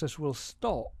process will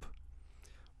stop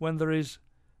when there is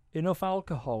enough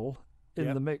alcohol in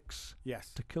Yep. the mix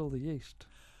Yes. to kill the yeast.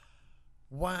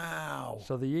 Wow.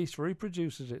 So the yeast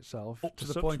reproduces itself Up to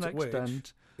the such point an at which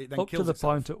extent, It then up to kills the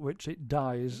itself. point at which it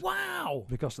dies Wow.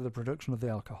 because of the production of the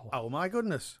alcohol. Oh my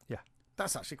goodness. Yeah.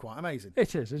 That's actually quite amazing.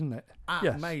 It is, isn't it?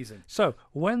 Yes. Amazing. So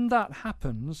when that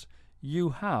happens, you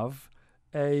have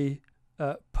a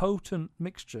potent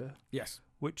mixture Yes.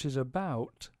 which is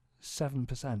about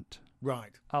 7%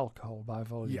 Right. alcohol by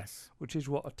volume, Yes. which is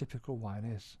what a typical wine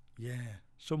is. Yeah.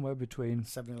 Somewhere between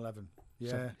 7-Eleven. Yeah.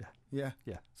 seven- Yeah.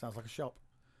 Yeah. Sounds like a shop.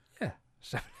 yeah,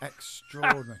 seven,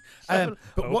 Extraordinary. seven,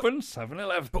 but what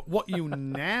 7-Eleven. but what you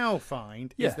now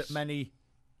find Yes. is that many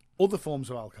other forms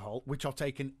of alcohol, which are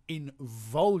taken in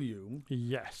volume,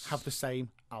 Yes. have the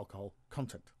same alcohol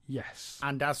content. Yes.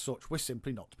 And as such, we're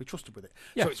simply not to be trusted with it.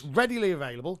 Yes. So it's readily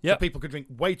available, so Yep. people could drink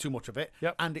way too much of it,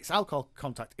 Yep. and its alcohol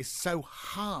content is so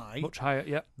high Much higher,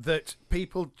 yeah. that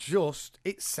people just,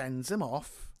 it sends them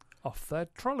off Their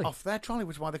trolley. their trolley,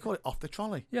 which is why they call it off the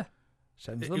trolley. Yeah.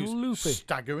 Sends He them was loopy.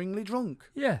 staggeringly drunk.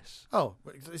 Yes. Oh,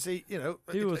 you see, He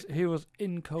was he was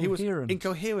incoherent.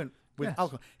 incoherent with Yes.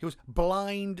 alcohol. He was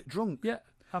blind drunk. Yeah,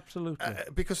 absolutely.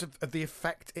 Because of the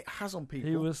effect it has on people.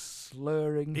 he was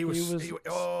slurring. He was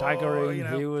oh, staggering. you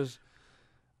know. He was.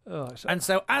 Oh, And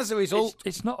so as a result,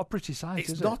 it's not a pretty sight, it's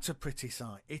is not a pretty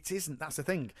sight. It isn't. That's the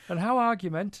thing. it? And how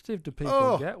argumentative do people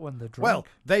Oh, get when they're drunk? Well,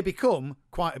 they become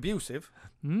quite abusive.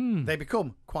 Mm, They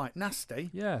become quite nasty.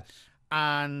 yes.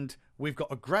 And we've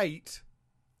got a great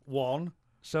one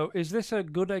So is this a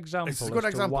good example It's a good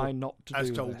as example to why not to as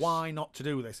do to this? why not to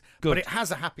do this. Good. But it has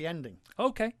a happy ending.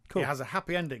 Okay, cool. It has a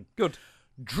happy ending. Good.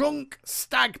 Drunk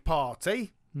stag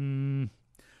party. Mm,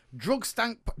 Drunk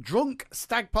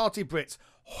stag party Brits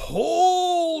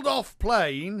hauled off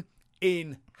plane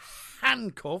in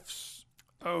handcuffs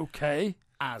okay.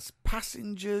 as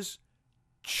passengers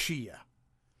cheer.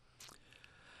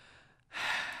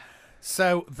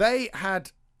 So they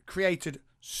had created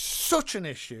such an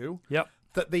issue Yep.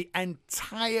 that the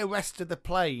entire rest of the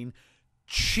plane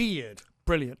cheered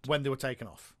Brilliant. when they were taken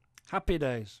off. Happy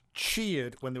days.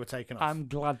 Cheered when they were taken off. I'm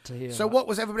glad to hear So that. what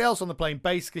was everybody else on the plane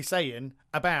basically saying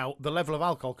about the level of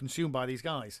alcohol consumed by these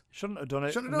guys? Shouldn't have done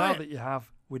it. Shouldn't have done Now it. that you have,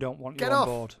 we don't want Get you on off.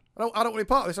 board. I don't want to be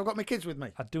part of this. I've got my kids with me.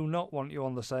 I do not want you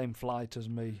on the same flight as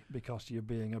me because you're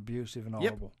being abusive and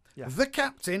Yep. horrible. Yeah. The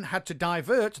captain had to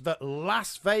divert the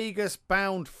Las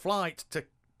Vegas-bound flight to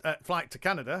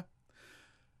Canada.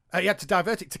 He had to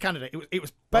divert it to Canada.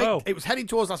 Whoa. It was heading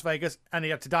towards Las Vegas, and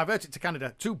he had to divert it to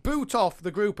Canada to boot off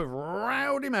the group of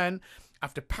rowdy men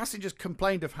after passengers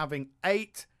complained of having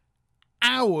 8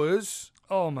 hours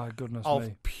Oh my goodness of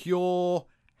me. pure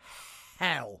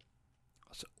hell.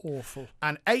 That's awful.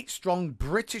 An 8-strong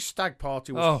British stag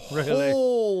party was Oh, really?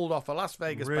 hauled off a Las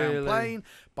Vegas-bound Really? plane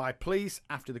by police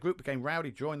after the group became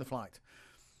rowdy during the flight.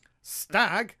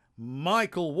 Stag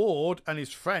Michael Ward and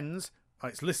his friends,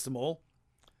 let's list them all,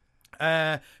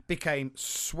 became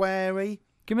sweary.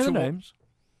 Give me the toward- names.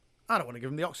 I don't want to give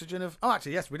them the oxygen of... Oh,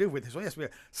 actually, yes, we do with this one. Yes, we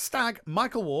do. Stag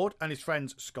Michael Ward and his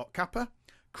friends Scott Capper,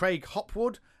 Craig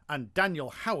Hopwood and Daniel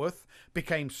Howarth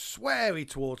became sweary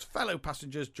towards fellow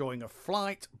passengers during a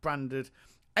flight branded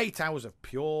 8 hours of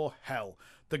pure hell.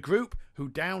 The group, who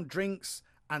downed drinks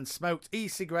and smoked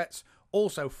e-cigarettes,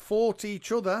 also fought each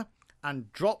other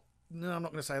and dropped... No, I'm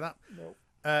not going to say that.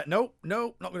 No,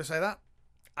 not going to say that.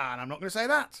 And I'm not going to say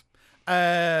that.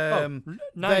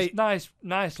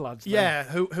 Nice lads. Then. Yeah,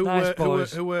 who Nice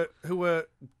boys. were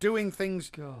doing things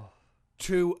God.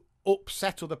 to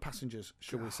upset other passengers,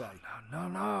 shall we say?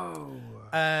 No.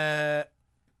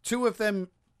 2 of them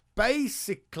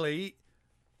basically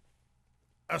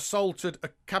assaulted a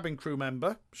cabin crew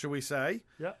member, shall we say?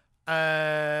 Yeah.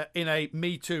 In a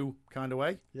Me Too kind of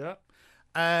way, Yeah.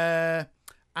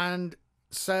 and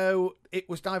so it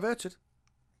was diverted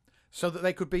so that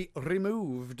they could be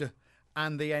removed,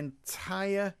 and the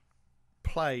entire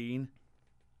plane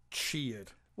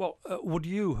cheered. Well, would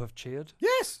you have cheered?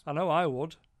 Yes. I know I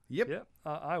would. Yep. Yeah,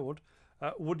 I would.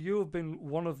 Would you have been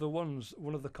one of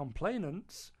the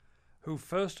complainants who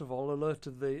first of all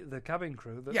alerted the cabin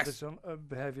crew that Yes. this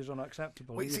behaviour is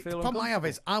unacceptable? Well, You see, feel the problem I have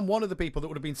uncomfortable? is I'm one of the people that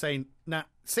would have been saying, "Nah,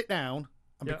 sit down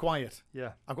and Yeah. be quiet.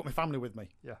 Yeah, I've got my family with me."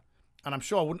 yeah, And I'm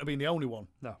sure I wouldn't have been the only one.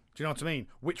 no, Do you know what I mean?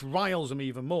 Which riles them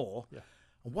even more. Yeah.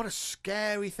 And what a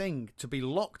scary thing to be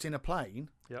locked in a plane,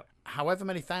 yeah, however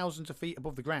many thousands of feet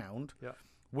above the ground, yeah,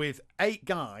 with 8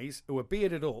 guys who are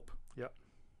bearded up. yeah.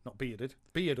 Not bearded,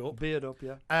 beard up. Beard up,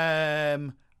 yeah.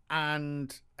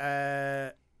 And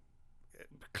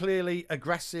clearly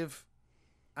aggressive,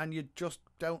 and you just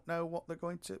don't know what they're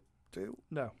going to do.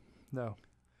 No.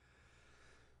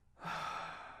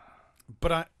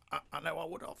 But I know I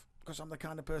would have, because I'm the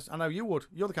kind of person. I know you would.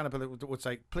 You're the kind of person that would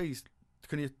say, "Please,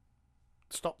 can you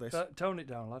stop this?" Tone it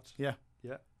down, lads. Yeah.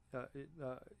 Yeah.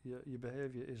 Your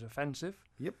behaviour is offensive.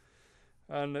 Yep.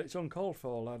 And it's uncalled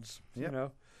for, lads. Yep. You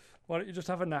know, why don't you just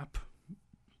have a nap?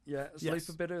 Yeah, sleep Yes.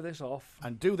 a bit of this off.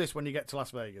 And do this when you get to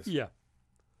Las Vegas. Yeah.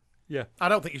 Yeah. I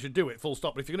don't think you should do it, full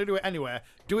stop. But if you're going to do it anywhere,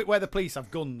 do it where the police have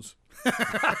guns. do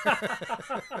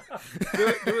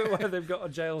it where they've got a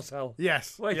jail cell.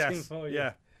 Yes. Waiting yes, for you.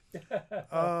 Yeah.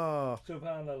 Oh.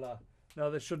 Subhanallah.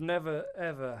 No, this should never,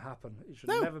 ever happen. It should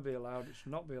No. never be allowed. It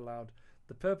should not be allowed.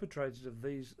 the perpetrators of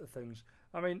these things.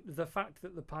 I mean, the fact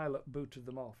that the pilot booted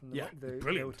them off and they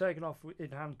brilliant. were taken off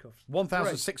in handcuffs.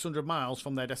 1,600 miles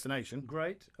from their destination.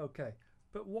 Great, okay.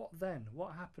 But what then?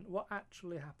 What happened? What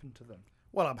actually happened to them?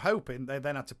 Well, I'm hoping they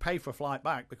then had to pay for a flight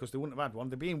back because they wouldn't have had one.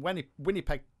 They'd be in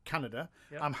Winnipeg, Canada.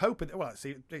 Yep. I'm hoping... Well, let's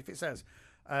see if it says.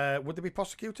 Would they be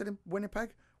prosecuted in Winnipeg?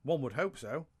 One would hope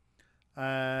so.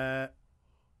 The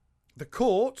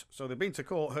court, so they've been to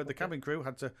court, heard the cabin crew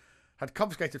had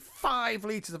confiscated 5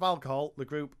 litres of alcohol the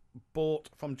group bought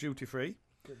from duty free.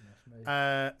 Goodness me.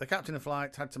 The captain of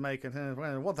flight had to make it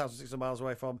 1,600 miles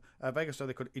away from Vegas so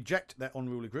they could eject their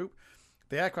unruly group.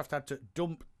 The aircraft had to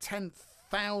dump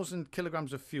 10,000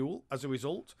 kilograms of fuel as a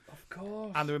result. Of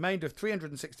course. And the remainder of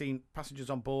 316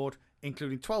 passengers on board,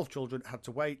 including 12 children, had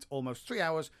to wait almost 3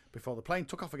 hours before the plane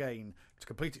took off again to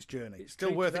complete its journey. It's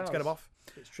still worth it to get them off.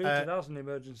 It's treated as an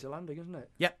emergency landing, isn't it?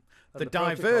 Yep. And The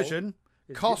diversion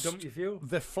cost dump your fuel.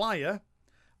 the flyer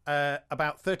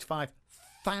about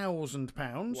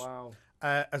 £35,000. Wow.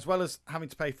 As well as having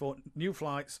to pay for new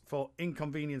flights for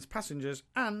inconvenienced passengers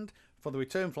and for the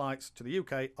return flights to the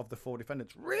UK of the 4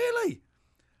 defendants. Really?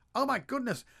 Oh my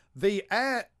goodness. The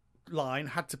airline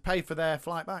had to pay for their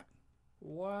flight back.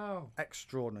 Wow.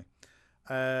 Extraordinary.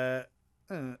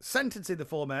 Sentencing the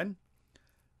 4 men.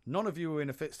 None of you were in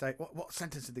a fit state. What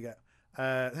sentence did they get?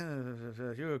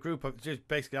 You were a group of just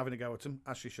basically having a go at them,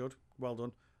 as she should. Well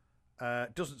done.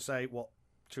 Doesn't say what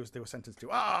they were sentenced to.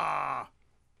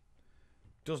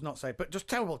 Does not say, but just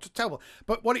terrible.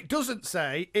 But what it doesn't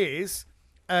say is,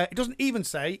 it doesn't even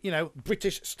say,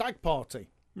 British stag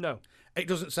party. No. It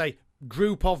doesn't say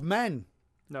group of men.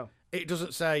 No. It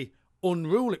doesn't say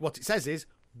unruly. What it says is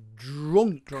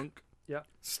drunk. Yeah.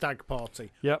 Stag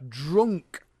party. Yep.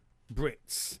 Drunk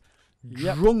Brits.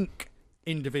 Yep. Drunk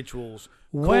individuals.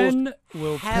 When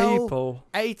will hell, people...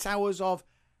 8 hours of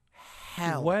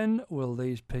hell. When will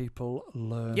these people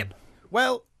learn? Yep.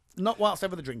 Well, not whilst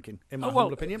ever they're drinking, in my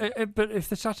humble opinion. But if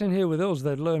they sat in here with us,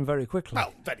 they'd learn very quickly.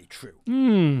 Well, very true.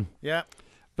 Yeah.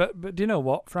 But do you know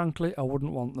what? Frankly, I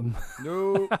wouldn't want them.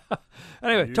 No.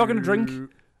 Anyway, talking to drink.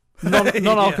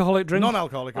 Non-alcoholic drink.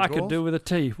 Non-alcoholic, of I course. could do with a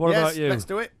tea. What about you? Let's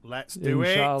do it. Let's do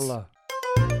it. Inshallah.